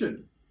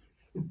question.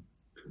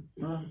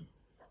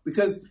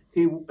 Because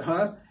he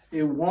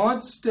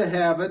wants to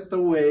have it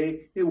the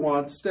way he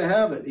wants to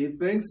have it.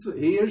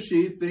 He or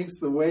she thinks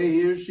the way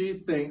he or she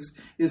thinks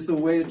is the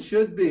way it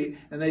should be,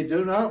 and they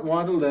do not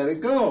want to let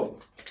it go.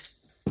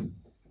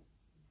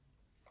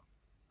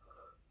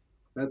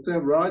 That's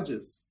that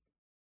rajas.